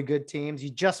 Some really good teams.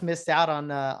 You just missed out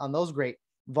on those great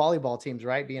volleyball teams,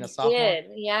 right? Being a sophomore.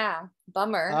 Yeah.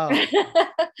 Bummer. Oh.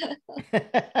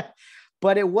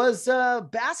 But it was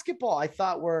basketball, I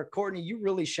thought, where Courtney, you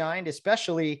really shined,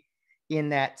 especially in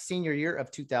that senior year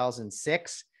of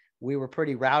 2006. We were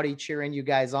pretty rowdy cheering you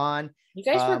guys on. You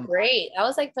guys were great. That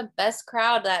was like the best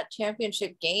crowd, that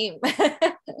championship game.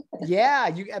 Yeah.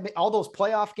 All those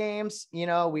playoff games,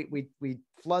 we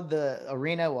flood the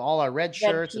arena with all our red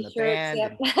shirts and the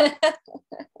band. Yep.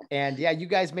 And you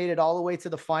guys made it all the way to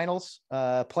the finals,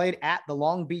 played at the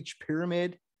Long Beach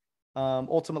Pyramid,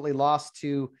 ultimately lost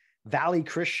to Valley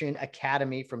Christian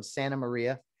Academy from Santa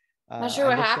Maria. Not sure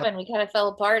what happened. We kind of fell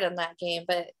apart in that game,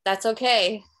 but that's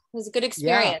okay. It was a good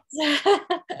experience. Yeah,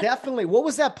 definitely. What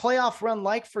was that playoff run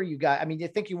like for you guys? I mean, you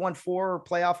think you won 4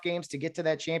 playoff games to get to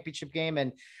that championship game.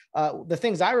 And the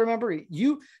things I remember,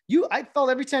 I felt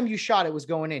every time you shot, it was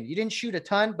going in. You didn't shoot a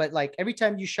ton, but like every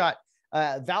time you shot,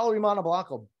 Valerie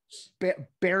Monteblanco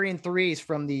burying threes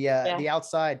from the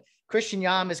outside. Christian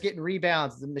Yam is getting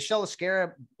rebounds. Michelle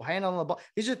Escara handling the ball.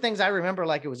 These are things I remember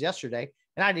like it was yesterday,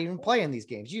 and I didn't even play in these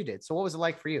games. You did. So what was it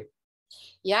like for you?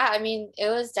 Yeah, I mean, it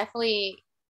was definitely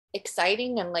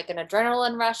exciting and like an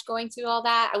adrenaline rush going through all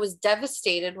that. I was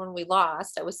devastated when we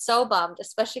lost. I was so bummed,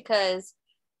 especially because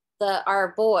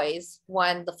our boys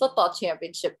won the football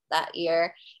championship that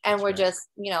year, and That's we're right. just,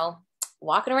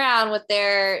 walking around with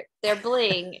their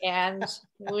bling, and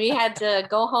we had to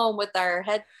go home with our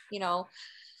head,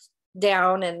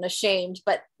 down and ashamed,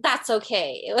 but that's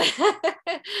okay.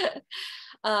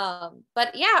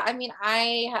 But yeah, I mean,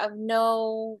 I have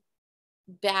no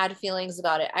bad feelings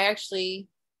about it. I actually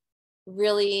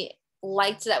really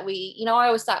liked that I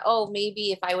always thought, oh,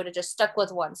 maybe if I would have just stuck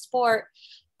with one sport,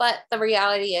 but the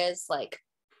reality is, like,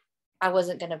 I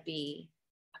wasn't going to be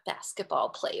a basketball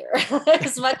player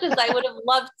as much as I would have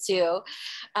loved to.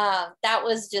 That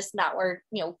was just not where,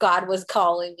 God was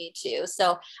calling me to.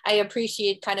 So I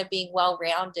appreciate kind of being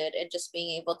well-rounded and just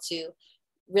being able to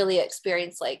really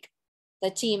experience like the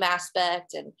team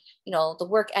aspect and, the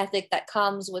work ethic that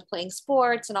comes with playing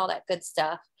sports and all that good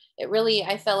stuff. It really,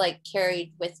 I felt like,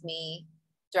 carried with me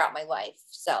throughout my life.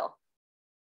 So.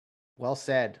 Well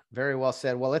said. Very well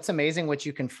said. Well, it's amazing what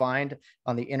you can find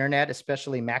on the internet,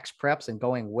 especially Max Preps, and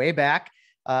going way back.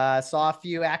 Saw a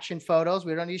few action photos.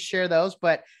 We don't need to share those,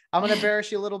 but I'm going to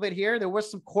embarrass you a little bit here. There was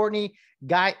some Courtney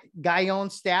Gagnon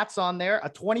stats on there. A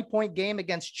 20-point game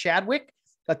against Chadwick,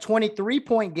 a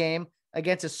 23-point game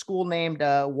against a school named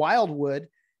Wildwood,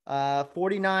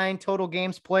 49 total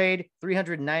games played,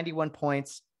 391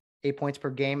 points, 8 points per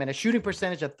game, and a shooting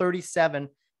percentage of 37%.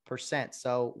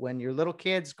 So when your little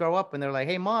kids grow up and they're like,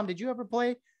 hey, Mom, did you ever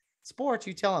play sports?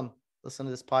 You tell them, listen to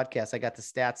this podcast. I got the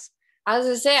stats. I was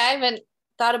going to say, I haven't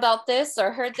thought about this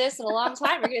or heard this in a long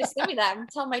time. You're going to send me that and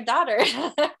tell my daughter.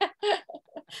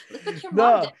 Look what your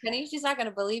mom did, Penny. She's not going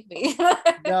to believe me.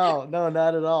 No,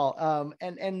 not at all.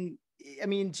 And I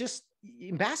mean, just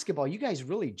in basketball, you guys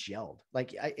really gelled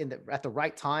like at the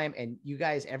right time. And you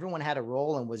guys, everyone had a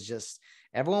role and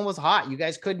everyone was hot. You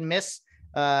guys couldn't miss.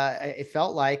 It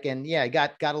felt like, and yeah, it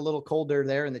got a little colder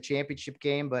there in the championship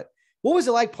game, but what was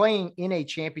it like playing in a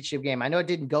championship game? I know it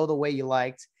didn't go the way you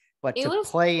liked, but to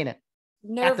play in it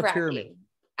at the Pyramid.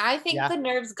 I think the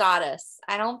nerves got us.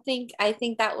 I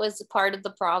think that was part of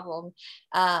the problem.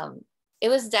 It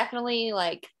was definitely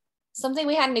like something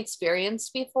we hadn't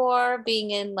experienced before,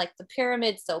 being in like the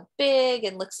Pyramid, so big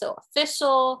and looked so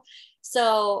official.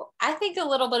 So I think a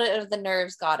little bit of the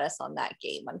nerves got us on that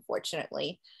game,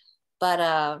 unfortunately. But,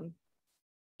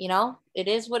 it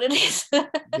is what it is.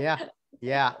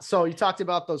 Yeah. So you talked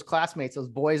about those classmates, those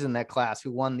boys in that class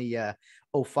who won the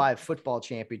 05 football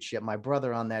championship, my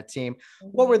brother on that team. Mm-hmm.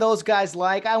 What were those guys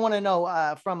like? I want to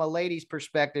know from a lady's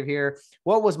perspective here,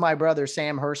 what was my brother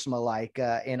Sam Hersma like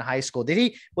in high school?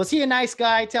 Was he a nice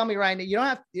guy? Tell me right now.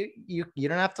 You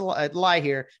don't have to lie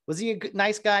here. Was he a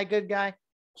nice guy, good guy?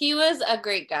 He was a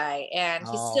great guy, and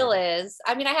he still is.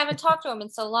 I mean, I haven't talked to him in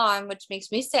so long, which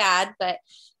makes me sad, but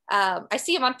I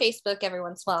see him on Facebook every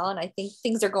once in a while, and I think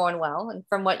things are going well. And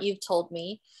from what you've told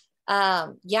me,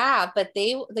 but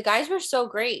the guys were so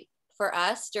great for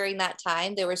us during that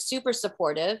time. They were super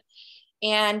supportive,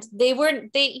 and even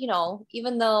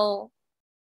though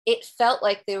it felt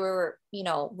like they were,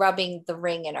 rubbing the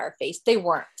ring in our face, they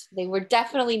weren't. They were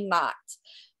definitely not.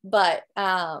 But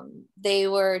they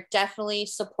were definitely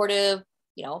supportive,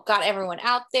 got everyone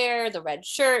out there, the red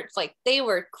shirts, like they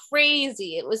were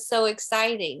crazy. It was so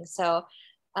exciting. So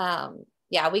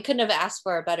we couldn't have asked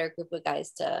for a better group of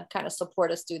guys to kind of support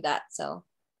us through that. So.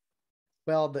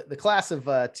 Well, the class of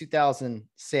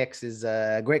 2006 is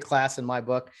a great class in my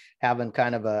book, having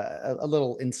kind of a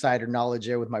little insider knowledge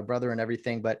there with my brother and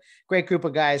everything, but great group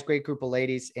of guys, great group of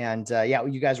ladies. And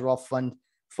you guys were all fun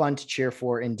to cheer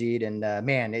for indeed. And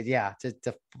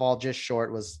to fall just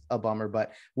short was a bummer,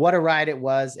 but what a ride it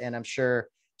was. And I'm sure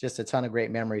just a ton of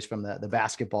great memories from the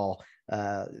basketball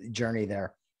journey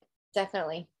there.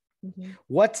 Definitely.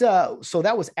 Mm-hmm. So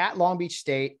that was at Long Beach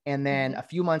State. And then a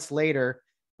few months later,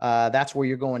 that's where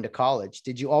you're going to college.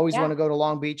 Did you always want to go to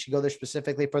Long Beach? You go there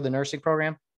specifically for the nursing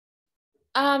program?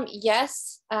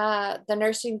 Yes. The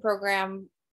nursing program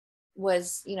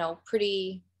was,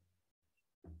 pretty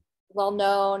well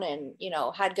known and,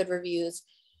 had good reviews.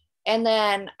 And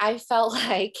then I felt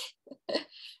like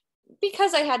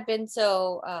because I had been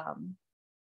so,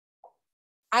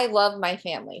 I love my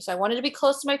family. So I wanted to be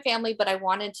close to my family, but I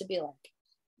wanted to be like,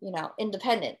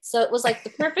 independent. So it was like the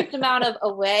perfect amount of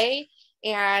away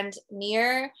and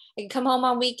near. I could come home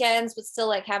on weekends, but still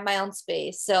like have my own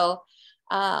space. So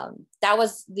that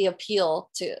was the appeal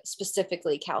to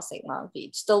specifically Cal State Long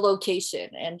Beach, the location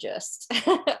and just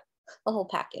the whole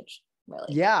package, really.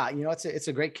 Yeah, it's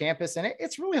a great campus, and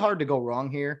it's really hard to go wrong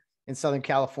here in Southern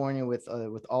California with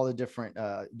all the different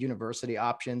university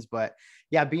options. But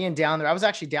yeah, being down there, I was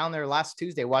actually down there last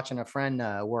Tuesday watching a friend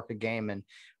work a game, and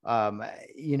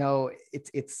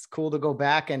it's cool to go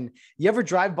back. And you ever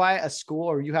drive by a school,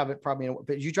 or you have it probably,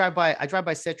 but I drive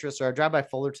by Citrus, or I drive by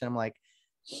Fullerton. I'm like,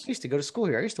 I used to go to school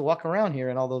here. I used to walk around here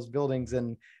in all those buildings,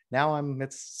 and now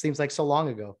it seems like so long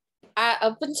ago.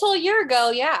 Up until a year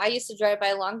ago, yeah, I used to drive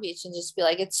by Long Beach and just be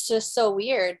like, it's just so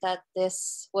weird that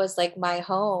this was like my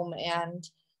home. And,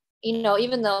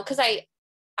 even though, because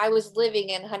I was living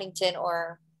in Huntington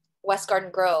or West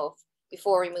Garden Grove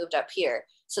before we moved up here.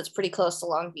 So it's pretty close to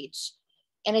Long Beach.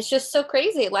 And it's just so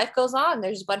crazy. Life goes on.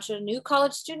 There's a bunch of new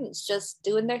college students just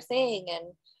doing their thing.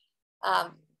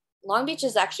 And Long Beach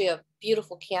is actually a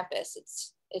beautiful campus.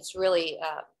 It's really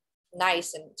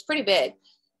nice, and it's pretty big.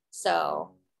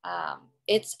 So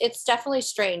it's definitely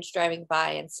strange driving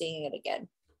by and seeing it again.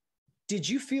 Did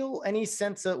you feel any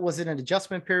sense of, was it an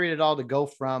adjustment period at all to go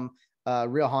from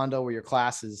Rio Hondo, where your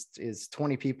class is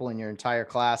 20 people in your entire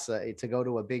class, to go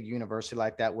to a big university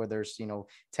like that where there's,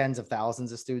 tens of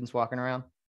thousands of students walking around?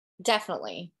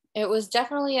 Definitely. It was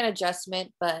definitely an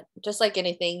adjustment, but just like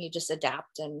anything, you just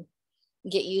adapt and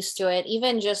get used to it.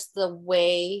 Even just the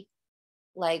way,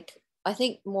 like, I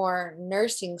think more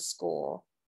nursing school,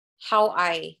 how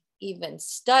I even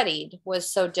studied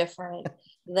was so different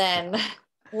than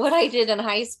what I did in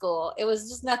high school. It was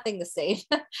just nothing the same.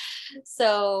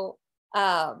 So,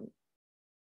 yeah,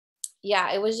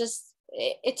 it was just,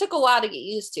 it took a while to get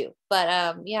used to,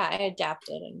 but yeah, I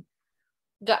adapted and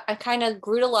I kind of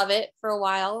grew to love it for a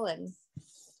while. And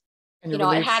you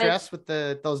relieved stress with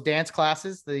those dance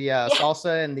classes, the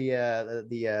salsa and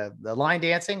the line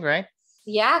dancing, right?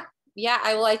 Yeah.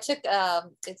 I took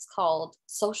it's called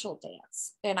social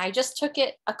dance, and I just took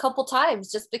it a couple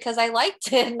times just because I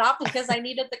liked it, not because I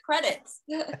needed the credits.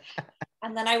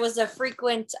 And then I was a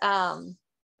frequent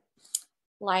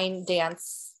line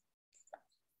dance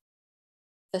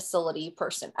facility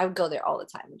person. I would go there all the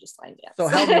time and just line dance. So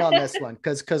help me on this one,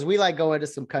 because we like going to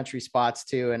some country spots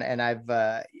too, and I've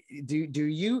do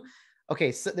you,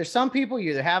 okay, so there's some people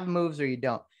you either have moves or you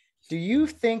don't. Do you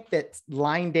think that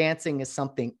line dancing is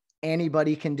something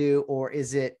anybody can do, or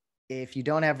is it, if you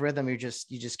don't have rhythm, you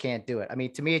just can't do it? I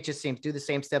mean, to me, it just seems, do the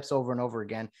same steps over and over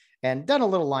again, and done a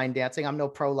little line dancing. I'm no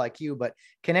pro like you, but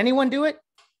can anyone do it?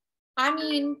 I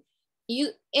mean,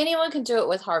 anyone can do it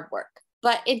with hard work,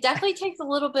 but it definitely takes a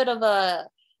little bit of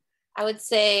I would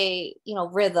say,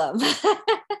 rhythm.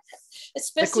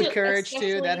 Especially liquid courage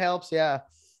too. That helps. Yeah.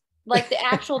 Like the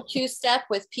actual two-step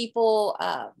with people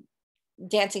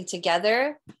dancing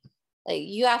together. Like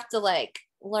you have to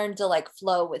learn to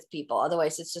flow with people.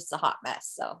 Otherwise it's just a hot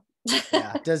mess. So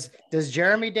yeah. Does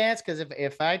Jeremy dance? Because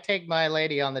if I take my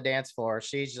lady on the dance floor,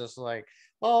 she's just like,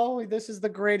 oh, this is the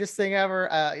greatest thing ever.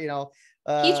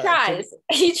 He tries.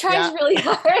 He tries really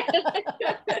hard.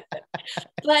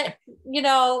 But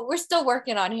we're still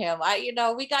working on him.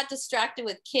 We got distracted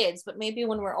with kids, but maybe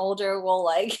when we're older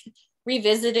we'll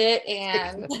revisit it.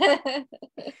 And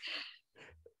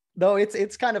no,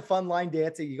 it's kind of fun line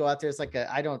dancing. You go out there, it's like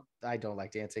I don't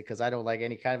like dancing because I don't like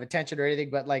any kind of attention or anything,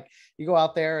 but you go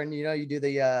out there and you do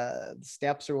the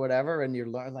steps or whatever, and you're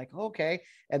like, okay,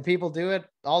 and people do it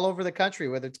all over the country,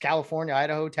 whether it's California,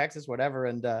 Idaho, Texas, whatever.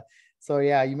 And so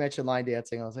yeah, you mentioned line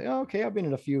dancing. I was like, oh, okay, I've been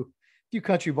in a few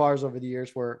country bars over the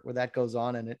years where that goes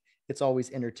on, and it's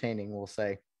always entertaining, we'll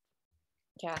say.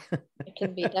 Yeah, it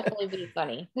can definitely be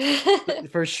funny.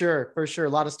 For sure. A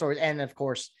lot of stories, and of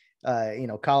course,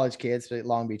 college kids at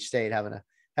Long Beach State having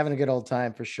a good old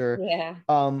time for sure. Yeah.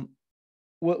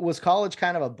 Was college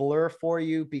kind of a blur for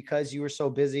you because you were so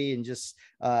busy and just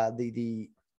the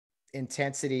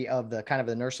intensity of the kind of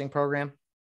the nursing program?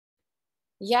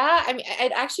 Yeah, I mean,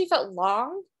 it actually felt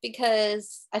long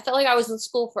because I felt like I was in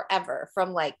school forever,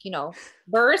 from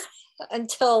birth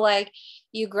until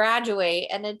you graduate.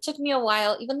 And it took me a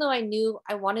while, even though I knew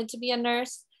I wanted to be a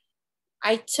nurse.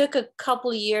 I took a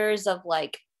couple years of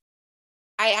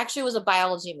I actually was a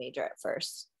biology major at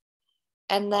first.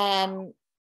 And then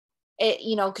it,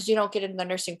 because you don't get into the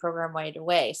nursing program right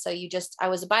away. So I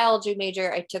was a biology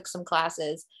major. I took some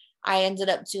classes. I ended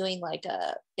up doing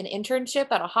an internship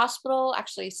at a hospital,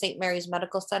 actually St. Mary's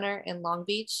Medical Center in Long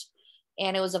Beach.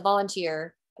 And it was a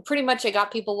volunteer. Pretty much I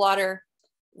got people water,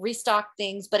 restocked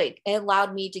things, but it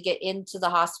allowed me to get into the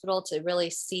hospital to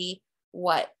really see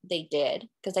what they did.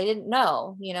 Because I didn't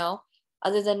know,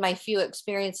 other than my few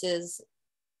experiences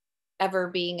ever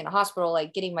being in a hospital,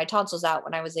 getting my tonsils out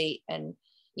when I was 8. And,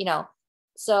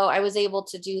 so I was able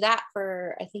to do that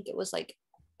for, I think it was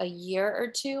a year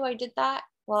or two. I did that.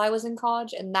 while I was in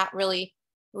college. And that really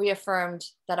reaffirmed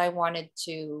that I wanted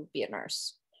to be a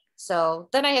nurse. So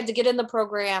then I had to get in the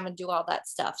program and do all that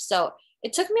stuff. So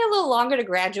it took me a little longer to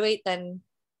graduate than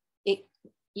it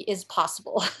is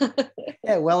possible.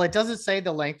 Yeah, well, it doesn't say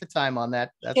the length of time on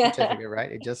that certificate,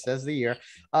 right? It just says the year.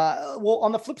 Well,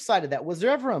 on the flip side of that, was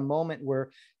there ever a moment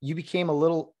where you became a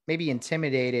little maybe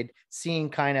intimidated seeing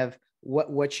kind of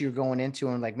what you're going into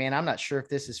and like, man, I'm not sure if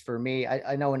this is for me?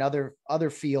 I know in other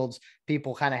fields,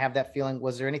 people kind of have that feeling.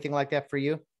 Was there anything like that for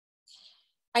you?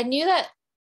 I knew that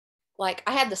like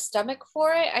I had the stomach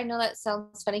for it. I know that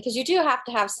sounds funny because you do have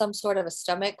to have some sort of a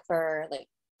stomach for like,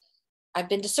 I've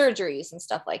been to surgeries and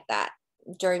stuff like that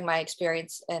during my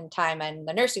experience and time in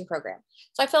the nursing program.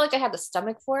 So I felt like I had the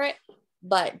stomach for it,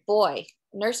 but boy,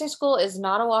 nursing school is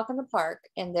not a walk in the park.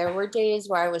 And there were days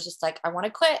where I was just like, I want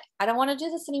to quit. I don't want to do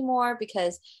this anymore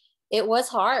because it was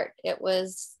hard. It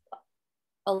was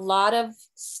a lot of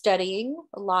studying,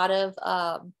 a lot of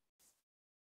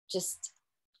just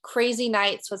crazy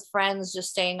nights with friends, just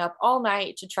staying up all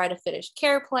night to try to finish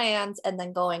care plans and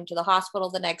then going to the hospital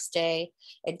the next day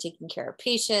and taking care of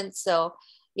patients. So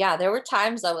yeah, there were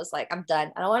times I was like, I'm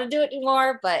done. I don't want to do it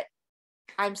anymore, but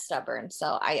I'm stubborn.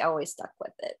 So I always stuck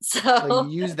with it. So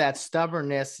you use that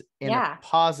stubbornness in a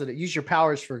positive, use your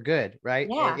powers for good, right?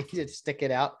 Yeah. And you just stick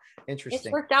it out. Interesting.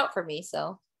 It's worked out for me.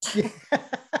 So yeah.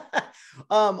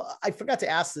 I forgot to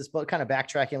ask this, but kind of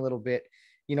backtracking a little bit,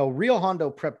 Rio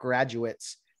Hondo Prep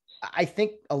graduates, I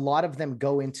think a lot of them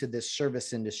go into this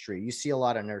service industry. You see a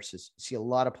lot of nurses, you see a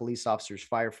lot of police officers,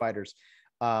 firefighters.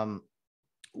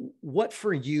 What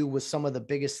for you was some of the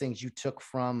biggest things you took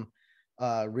from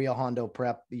Rio Hondo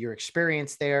Prep, your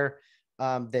experience there,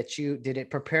 did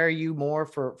it prepare you more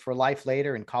for life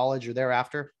later in college or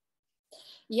thereafter?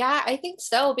 Yeah, I think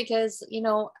so, because,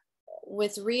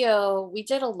 with Rio, we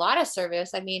did a lot of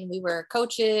service. I mean, we were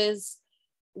coaches.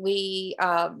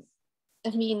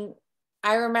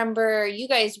 I remember you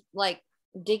guys like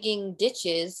digging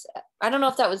ditches. I don't know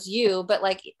if that was you, but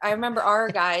like, I remember our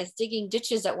guys digging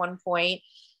ditches at one point,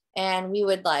 and we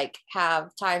would like have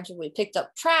times when we picked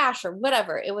up trash or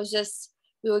whatever. It was just,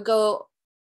 we would go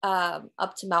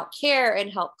up to Mount Care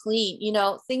and help clean,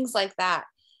 things like that.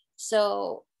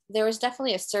 So there was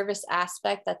definitely a service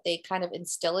aspect that they kind of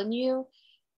instill in you.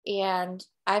 And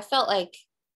I felt like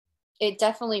it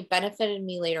definitely benefited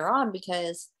me later on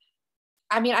because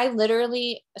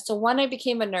so when I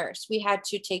became a nurse, we had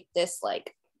to take this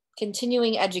like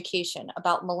continuing education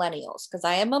about millennials because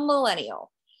I am a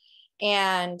millennial.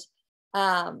 And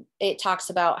it talks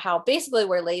about how basically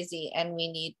we're lazy and we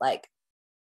need like,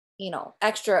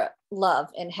 extra love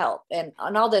and help and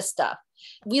all this stuff.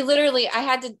 I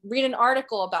had to read an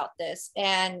article about this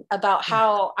and about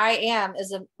how I am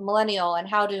as a millennial and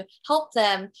how to help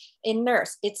them in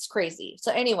nurse. It's crazy.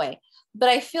 So anyway, but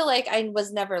I feel like I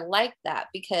was never like that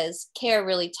because care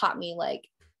really taught me like,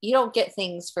 you don't get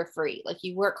things for free. Like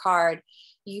you work hard,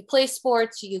 you play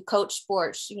sports, you coach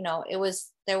sports,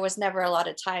 there was never a lot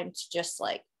of time to just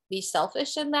like be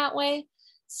selfish in that way.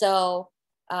 So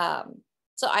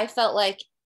I felt like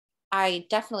I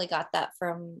definitely got that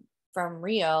from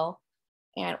Rio.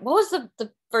 And what was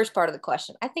the first part of the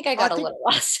question? I think I got a little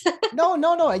lost. No.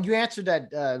 You answered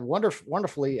that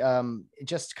wonderfully.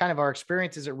 Just kind of our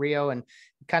experiences at Rio and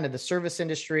kind of the service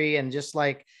industry. And just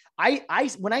like,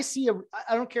 when I see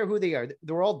I don't care who they are,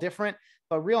 they're all different,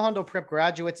 but Rio Hondo Prep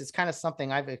graduates, it's kind of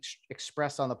something I've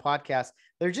expressed on the podcast.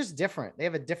 They're just different. They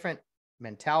have a different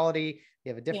mentality. They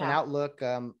have a different outlook.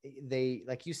 They,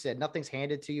 like you said, nothing's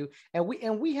handed to you. And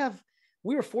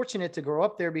we were fortunate to grow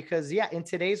up there because in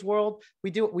today's world,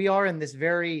 we are in this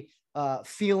very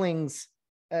feelings,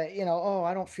 oh,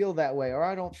 I don't feel that way, or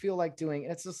I don't feel like doing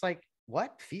it. It's just like,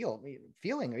 what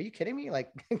feeling? Are you kidding me?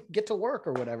 Like get to work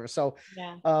or whatever. So,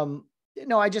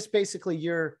 I just basically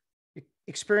your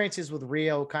experiences with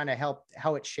Rio kind of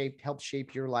helped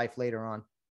shape your life later on.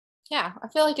 Yeah. I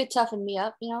feel like it toughened me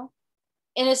up,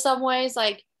 and in some ways,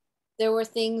 like there were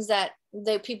things that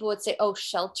people would say, oh,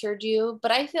 sheltered you.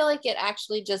 But I feel like it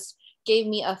actually just gave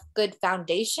me a good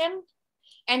foundation.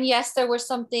 And yes, there were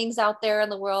some things out there in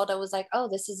the world. I was like, oh,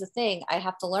 this is a thing. I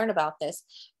have to learn about this.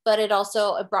 But it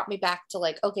brought me back to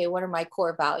like, okay, what are my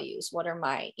core values? What are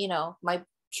my, my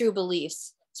true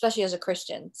beliefs, especially as a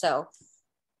Christian. So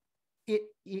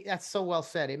that's so well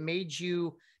said. It made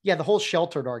you, the whole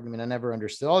sheltered argument I never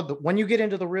understood. When you get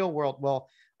into the real world, well,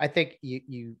 I think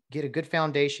you get a good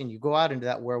foundation, you go out into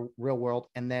that real world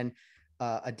and then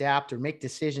adapt or make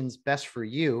decisions best for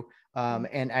you.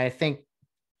 And I think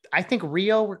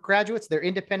Rio graduates, they're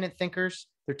independent thinkers,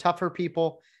 they're tougher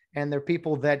people, and they're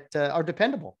people that are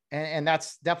dependable. And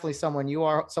that's definitely someone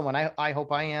I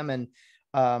hope I am. And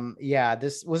Yeah,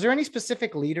 was there any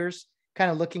specific leaders kind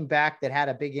of looking back that had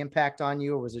a big impact on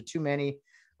you, or was there too many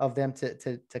of them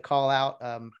to call out?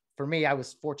 For me, I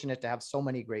was fortunate to have so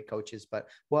many great coaches, but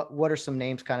what are some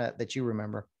names kind of that you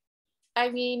remember? I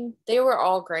mean, they were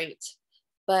all great,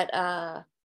 but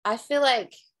I feel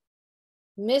like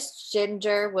Miss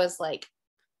Ginger was like,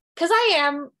 because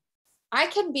I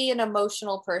can be an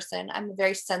emotional person. I'm a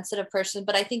very sensitive person,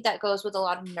 but I think that goes with a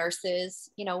lot of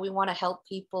nurses. You know, we want to help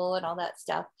people and all that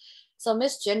stuff. So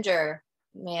Miss Ginger,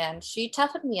 man, she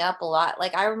toughened me up a lot.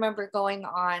 Like I remember going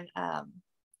on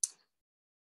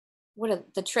what are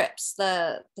the trips,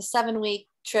 the 7-week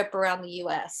trip around the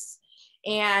US.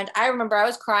 And I remember I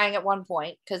was crying at one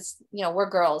point because, you know, we're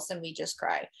girls and we just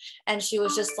cry. And she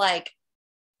was just like,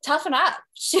 toughen up.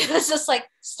 She was just like,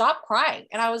 stop crying.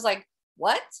 And I was like,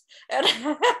 what? And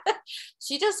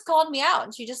she just called me out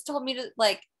and she just told me to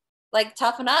like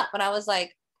toughen up. And I was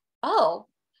like, oh,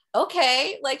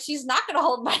 okay. Like she's not going to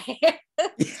hold my hand.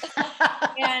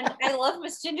 And I love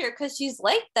Miss Ginger because she's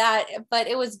like that, but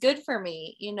it was good for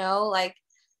me, you know, like,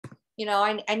 you know,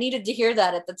 I needed to hear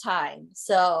that at the time.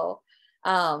 So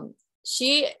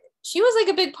she was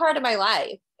like a big part of my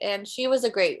life, and she was a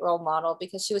great role model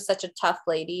because she was such a tough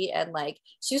lady, and like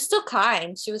she was still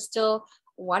kind, she was still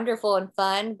wonderful and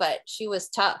fun, but she was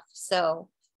tough. So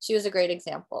she was a great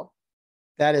example.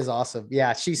 That is awesome.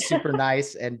 Yeah, she's super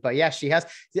nice. But yeah,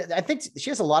 I think she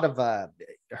has a lot of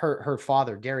her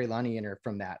father, Gary Lunny, in her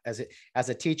from that as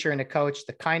a teacher and a coach,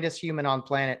 the kindest human on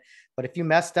planet. But if you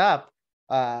messed up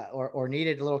or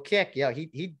needed a little kick, yeah,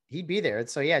 he'd be there. And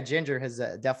so yeah, Ginger has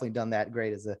definitely done that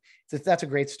great that's a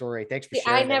great story. Thanks for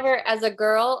sharing. I never, as a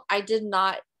girl, I did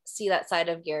not see that side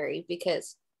of Gary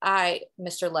because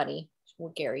Mr. Lunny,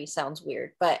 well, Gary sounds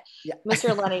weird, but yeah.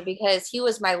 Mr. Lunny, because he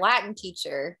was my Latin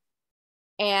teacher.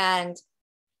 And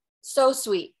so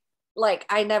sweet. Like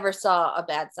I never saw a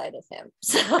bad side of him.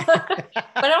 So, but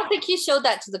I don't think he showed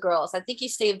that to the girls. I think he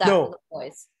saved that for the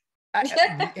boys.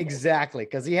 Exactly,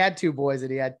 because he had 2 boys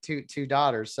and he had two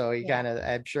daughters, so he kind of,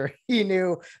 I'm sure he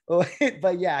knew.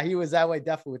 But yeah, he was that way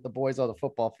definitely with the boys on the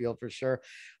football field for sure.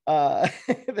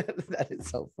 That is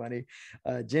so funny.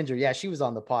 Ginger, yeah, she was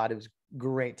on the pod. It was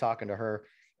great talking to her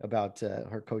about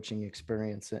her coaching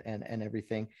experience and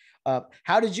everything.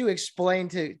 How did you explain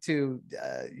to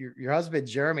your husband,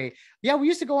 Jeremy? Yeah, we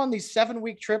used to go on these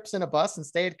 7-week trips in a bus and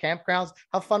stay at campgrounds.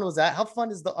 How fun was that? How fun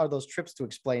are those trips to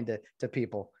explain to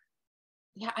people?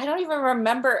 Yeah, I don't even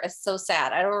remember. It's so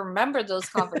sad. I don't remember those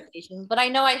conversations, but I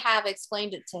know I have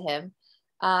explained it to him.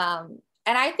 And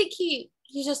I think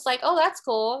he's just like, oh, that's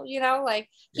cool. You know, like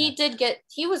he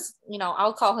was, you know,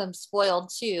 I'll call him spoiled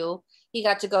too. He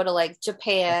got to go to like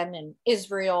Japan and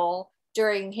Israel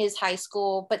during his high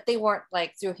school, but they weren't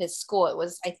like through his school. It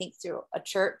was, I think, through a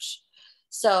church.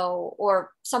 So,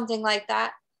 or something like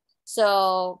that.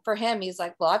 So for him, he's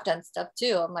like, well, I've done stuff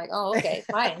too. I'm like, oh, okay,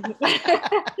 fine.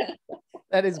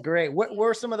 That is great. What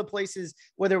were some of the places,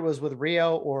 whether it was with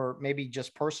Rio or maybe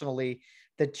just personally,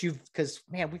 that because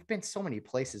man, we've been so many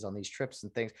places on these trips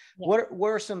and things. Yeah. What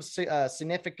were some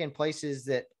significant places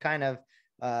that kind of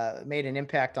made an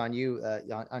impact on you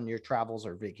on your travels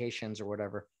or vacations or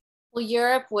whatever? Well,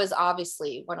 Europe was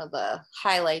obviously one of the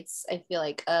highlights, I feel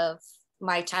like, of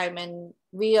my time in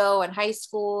Rio and high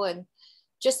school. And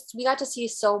just, we got to see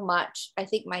so much. I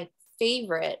think my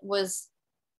favorite was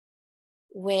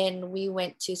when we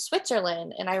went to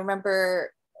Switzerland. And I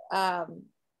remember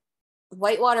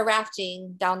whitewater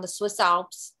rafting down the Swiss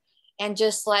Alps, and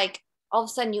just like all of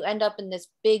a sudden you end up in this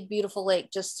big, beautiful lake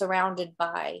just surrounded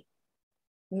by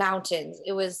mountains.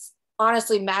 It was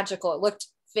honestly magical. It looked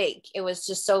fake. It was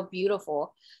just so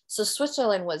beautiful. So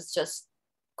Switzerland was just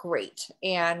great.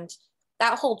 And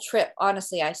that whole trip,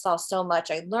 honestly, I saw so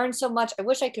much. I learned so much. I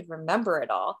wish I could remember it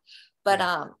all. But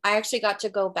I actually got to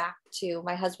go back to,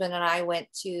 my husband and I went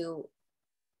to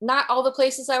not all the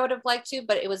places I would have liked to,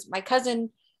 but it was, my cousin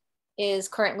is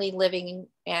currently living,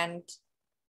 and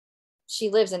she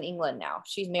lives in England now.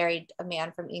 She's married a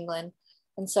man from England.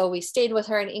 And so we stayed with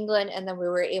her in England, and then we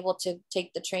were able to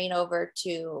take the train over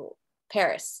to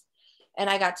Paris.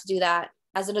 And I got to do that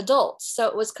as an adult. So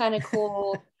it was kind of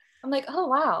cool. I'm like, oh,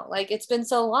 wow. Like it's been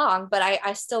so long, but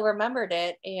I still remembered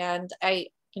it. And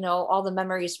you know, all the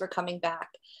memories were coming back.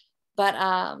 But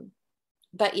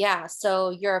yeah, so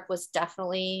Europe was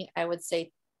definitely, I would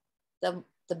say, the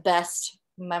best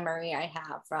memory I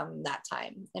have from that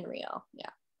time in Rio. Yeah.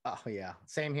 Oh yeah.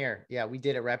 Same here. Yeah. We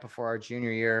did it right before our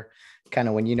junior year, kind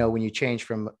of when you change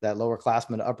from that lower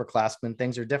classman to upperclassman,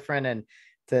 things are different. And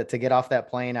to get off that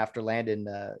plane after landing,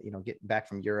 getting back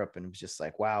from Europe, and it was just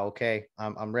like, wow, okay,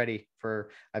 I'm ready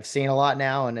I've seen a lot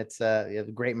now, and it's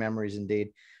great memories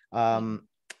indeed.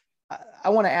 I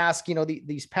want to ask,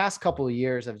 these past couple of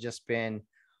years have just been,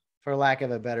 for lack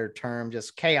of a better term,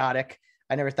 just chaotic.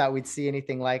 I never thought we'd see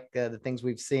anything like the things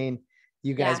we've seen.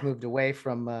 You guys moved away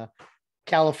from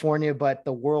California, but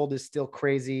the world is still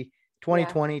crazy.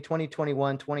 2020,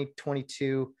 2021,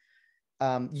 2022.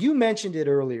 You mentioned it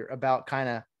earlier about kind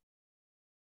of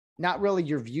not really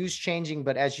your views changing,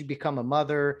 but as you become a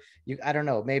mother, I don't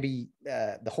know, maybe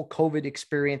the whole COVID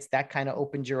experience that kind of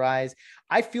opened your eyes.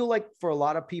 I feel like for a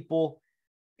lot of people,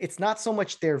 it's not so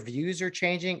much their views are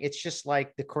changing. It's just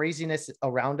like the craziness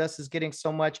around us is getting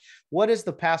so much. What has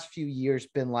the past few years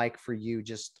been like for you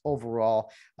just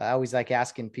overall? I always like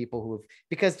asking people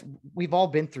because we've all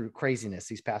been through craziness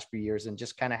these past few years, and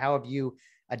just kind of how have you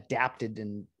adapted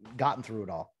and gotten through it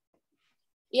all?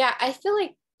 Yeah, I feel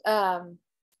like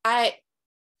I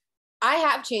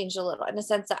have changed a little, in the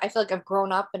sense that I feel like I've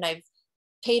grown up and I've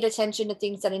paid attention to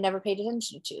things that I never paid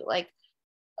attention to. Like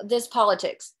this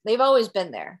politics, they've always been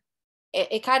there.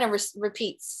 It kind of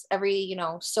repeats every,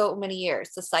 so many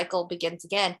years. The cycle begins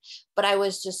again. But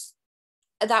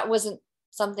that wasn't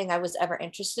something I was ever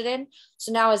interested in.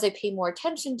 So now as I pay more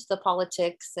attention to the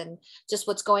politics and just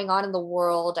what's going on in the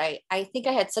world, I think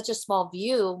I had such a small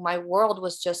view. My world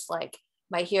was just like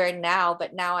my here and now,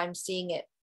 but now I'm seeing it.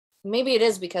 Maybe it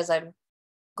is because I'm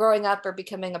growing up or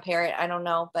becoming a parent. I don't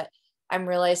know, but I'm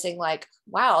realizing like,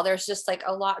 wow, there's just like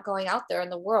a lot going out there in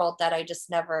the world that I just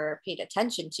never paid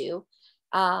attention to.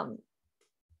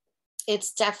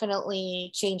 It's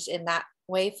definitely changed in that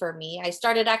way for me. I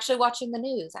started actually watching the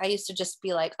news. I used to just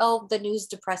be like, oh, the news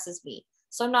depresses me,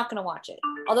 so I'm not going to watch it.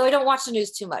 Although I don't watch the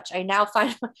news too much. I now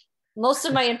find most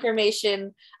of my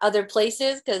information other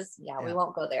places because we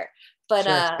won't go there. But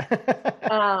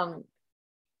Sure.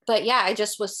 but yeah, I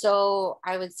just was so,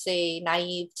 I would say,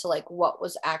 naive to like what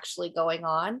was actually going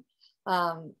on.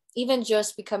 Even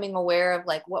just becoming aware of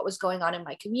like what was going on in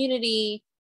my community.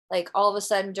 Like all of a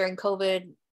sudden during COVID,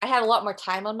 I had a lot more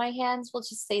time on my hands. We'll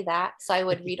just say that. So I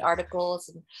would read articles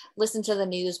and listen to the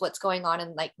news, what's going on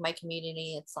in like my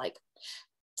community. It's like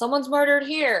someone's murdered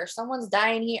here, someone's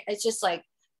dying here. It's just like,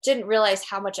 didn't realize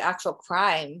how much actual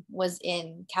crime was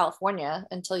in California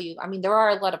until there are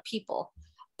a lot of people,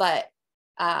 but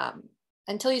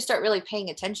until you start really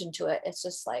paying attention to it, it's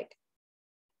just like,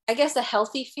 I guess, a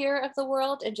healthy fear of the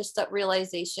world, and just that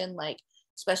realization, like,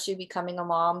 especially becoming a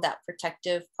mom, that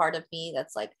protective part of me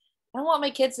that's like, I don't want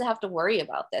my kids to have to worry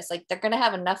about this. Like, they're going to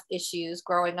have enough issues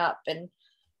growing up.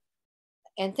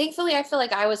 And thankfully, I feel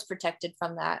like I was protected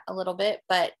from that a little bit,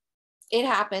 but it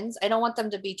happens. I don't want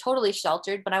them to be totally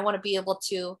sheltered, but I want to be able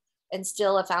to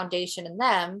instill a foundation in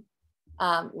them,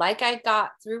 like I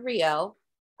got through Rio.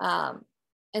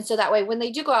 And so that way, when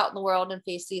they do go out in the world and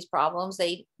face these problems,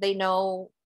 they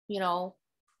know,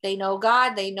 they know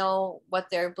God, they know what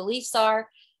their beliefs are,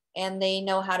 and they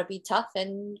know how to be tough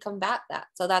and combat that.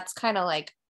 So that's kind of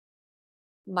like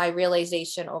my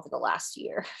realization over the last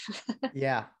year.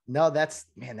 Yeah, no,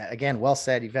 again, well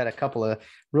said. You've had a couple of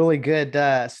really good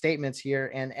statements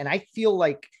here. And I feel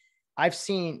like I've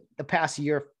seen the past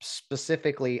year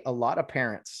specifically, a lot of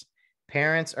parents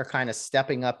are kind of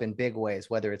stepping up in big ways,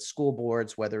 whether it's school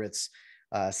boards, whether it's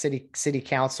city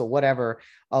council, whatever.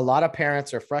 A lot of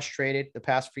parents are frustrated the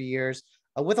past few years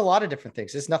with a lot of different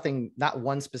things. It's not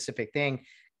one specific thing.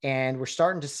 And we're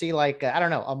starting to see like, I don't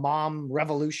know, a mom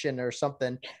revolution or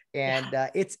something. And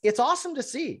it's awesome to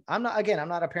see. I'm not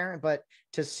a parent, but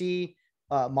to see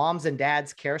moms and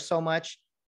dads care so much,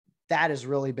 that has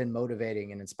really been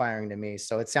motivating and inspiring to me.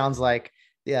 So it sounds like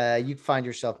you find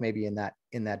yourself maybe in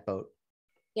that boat.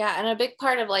 Yeah. And a big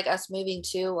part of like us moving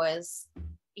too was,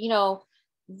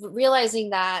 realizing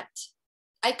that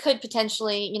I could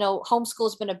potentially,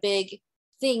 homeschool's been a big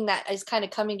thing that is kind of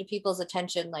coming to people's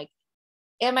attention. Like,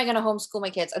 am I going to homeschool my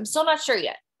kids? I'm still not sure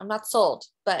yet. I'm not sold,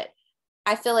 but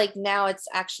I feel like now it's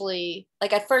actually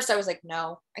like, at first I was like,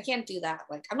 no, I can't do that.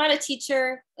 Like, I'm not a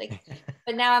teacher. Like,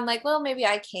 but now I'm like, well, maybe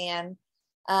I can.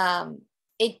 But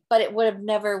it would have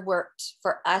never worked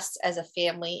for us as a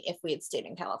family if we had stayed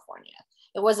in California.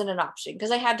 It wasn't an option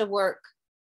because I had to work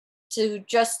to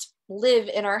just live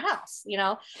in our house,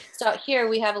 So out here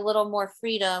we have a little more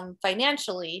freedom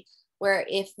financially, where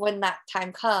when that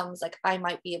time comes, like I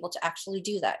might be able to actually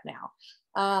do that now.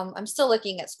 I'm still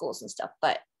looking at schools and stuff,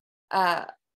 but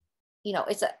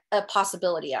it's a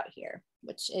possibility out here,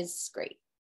 which is great.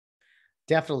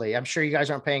 Definitely. I'm sure you guys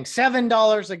aren't paying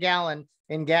 $7 a gallon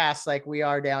in gas like we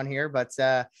are down here, but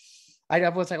I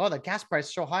was like, oh, the gas price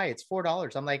is so high. It's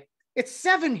 $4. I'm like, it's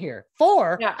 $7 here.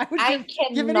 $4. Yeah, I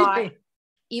cannot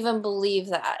even believe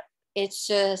that. It's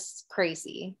just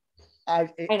crazy. I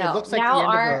it know. looks like the Now end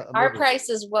of a our movie. price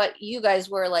is what you guys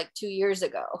were like 2 years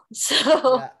ago.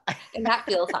 So, Yeah. and that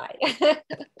feels high.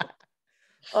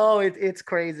 Oh, it's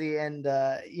crazy. And,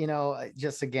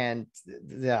 just again,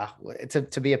 yeah,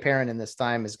 to be a parent in this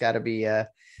time has got to be a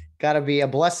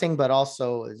blessing, but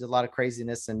also there's a lot of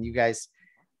craziness. And you guys,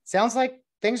 sounds like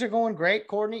things are going great,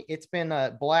 Courtney. It's been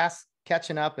a blast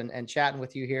catching up and chatting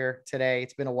with you here today.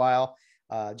 It's been a while.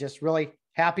 Just really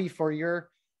happy for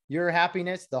your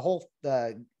happiness, the whole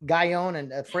Gagnon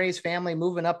and Fraize family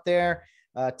moving up there,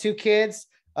 2 kids,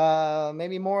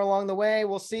 maybe more along the way.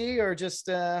 We'll see, or just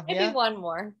Maybe one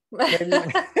more. maybe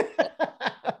one.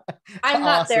 I'm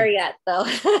not Awesome. there yet, though.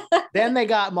 Then they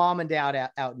got mom and dad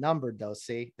outnumbered, though.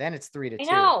 See, then it's 3-2. I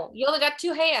know you only got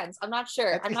 2 hands. I'm not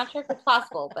sure if it's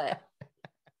possible, but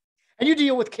and you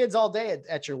deal with kids all day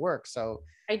at your work, so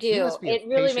I you do. must be a It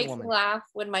really patient makes woman. me laugh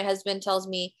when my husband tells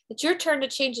me it's your turn to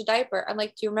change a diaper. I'm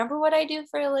like, do you remember what I do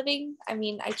for a living? I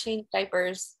mean, I change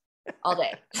diapers all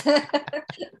day.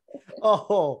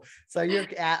 Oh, so you're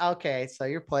okay. So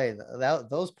you're playing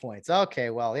those points. Okay,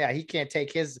 well, yeah, he can't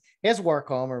take his work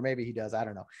home, or maybe he does. I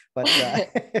don't know, but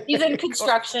He's in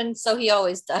construction, so he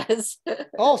always does.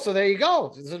 Oh, so there you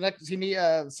go. So next, you need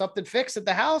something fixed at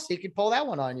the house, he could pull that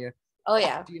one on you. Oh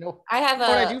yeah, Do you know I have what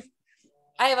I do?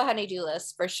 I have a honey-do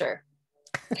list for sure.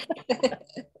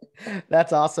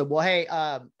 That's awesome. Well, hey,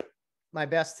 my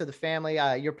best to the family.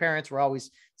 Your parents were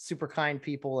always super kind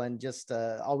people and just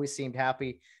always seemed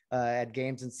happy at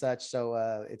games and such.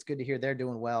 So it's good to hear they're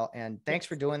doing well. And thanks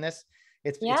for doing this.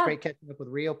 It's great catching up with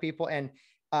Rio people. And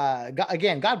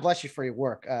God bless you for your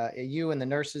work, you and the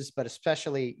nurses, but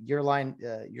especially your line,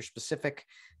 your specific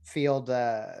field.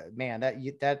 Man,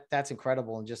 that's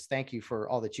incredible. And just thank you for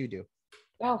all that you do.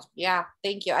 Oh yeah,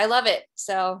 thank you. I love it.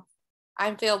 So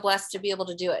I feel blessed to be able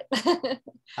to do it.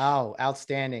 Oh,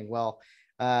 outstanding. Well,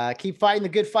 keep fighting the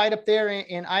good fight up there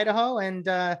in Idaho, and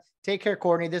take care,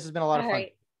 Courtney. This has been a lot of fun.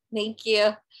 Right. Thank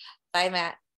you. Bye,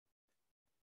 Matt.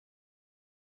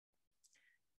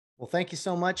 Well, thank you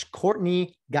so much,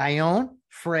 Courtney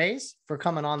Fraize, for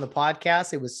coming on the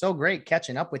podcast. It was so great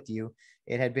catching up with you.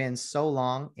 It had been so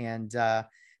long, and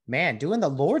man, doing the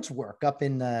Lord's work up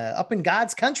in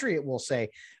God's country, it will say,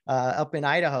 up in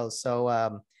Idaho.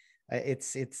 So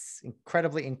it's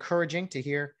incredibly encouraging to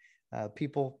hear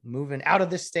people moving out of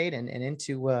this state and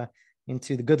into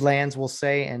the good lands, we'll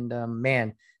say. And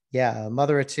man, yeah, a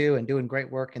mother of 2 and doing great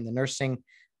work in the nursing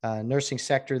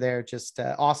sector there. Just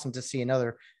awesome to see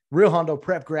another Rio Hondo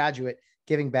Prep graduate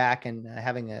giving back and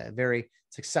having a very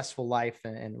successful life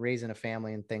and raising a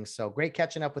family and things. So great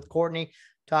catching up with Courtney,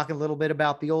 talking a little bit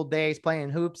about the old days, playing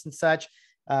hoops and such.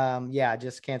 Yeah,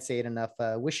 just can't say it enough.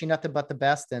 Wish you nothing but the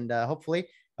best, and hopefully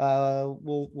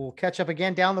we'll catch up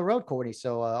again down the road, Courtney.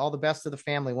 So all the best to the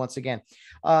family once again.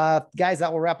 Guys,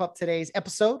 that will wrap up today's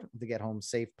episode of the Get Home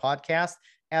Safe podcast.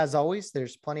 As always,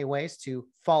 there's plenty of ways to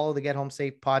follow the Get Home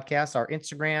Safe podcast. Our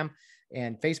Instagram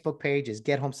and Facebook page is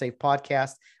Get Home Safe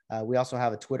Podcast. We also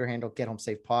have a Twitter handle, Get Home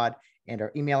Safe Pod, and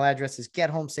our email address is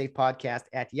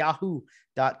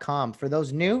gethomesafepodcast@yahoo.com. For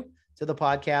those new to the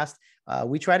podcast,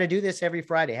 we try to do this every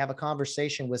Friday, have a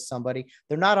conversation with somebody.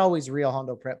 They're not always Rio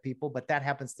Hondo Prep people, but that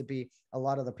happens to be a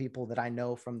lot of the people that I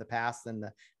know from the past and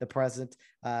the present.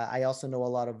 I also know a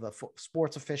lot of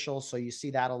sports officials, so you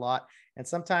see that a lot. And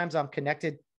sometimes I'm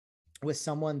connected with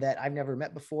someone that I've never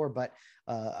met before, but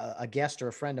a guest or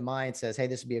a friend of mine says, hey,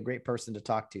 this would be a great person to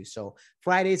talk to. So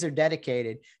Fridays are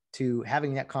dedicated to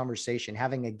having that conversation,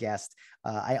 having a guest.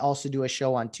 I also do a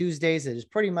show on Tuesdays. It is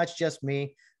pretty much just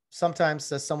me. Sometimes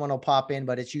someone will pop in,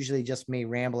 but it's usually just me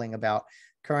rambling about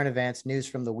current events, news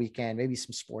from the weekend, maybe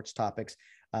some sports topics.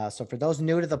 So for those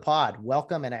new to the pod,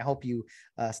 welcome. And I hope you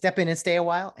step in and stay a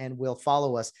while, and will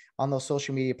follow us on those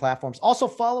social media platforms. Also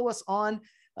follow us on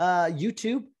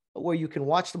YouTube, where you can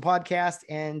watch the podcast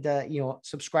and,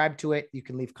 subscribe to it. You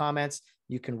can leave comments,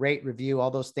 you can rate, review,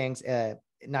 all those things,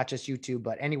 not just YouTube,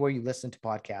 but anywhere you listen to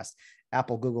podcasts,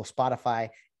 Apple, Google, Spotify,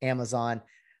 Amazon,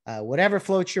 whatever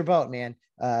floats your boat, man.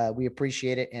 We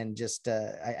appreciate it. And just,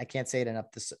 I can't say it enough.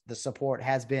 The support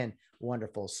has been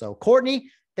wonderful. So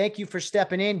Courtney, thank you for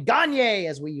stepping in. Gagnon,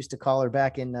 as we used to call her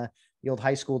back in the old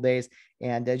high school days.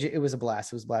 And it was a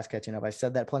blast. It was a blast catching up. I've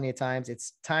said that plenty of times.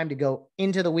 It's time to go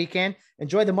into the weekend.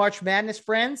 Enjoy the March Madness,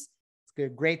 friends. It's a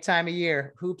great time of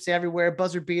year. Hoops everywhere,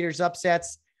 buzzer beaters,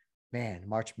 upsets. Man,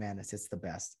 March Madness, it's the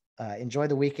best. Enjoy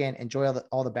the weekend. Enjoy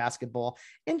all the basketball.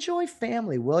 Enjoy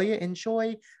family, will you?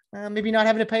 Enjoy maybe not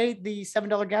having to pay the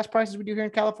 $7 gas prices we do here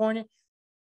in California.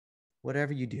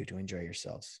 Whatever you do to enjoy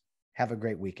yourselves. Have a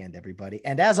great weekend, everybody.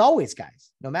 And as always,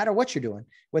 guys, no matter what you're doing,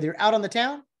 whether you're out on the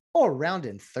town or around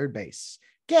in third base,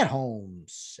 get home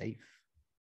safe.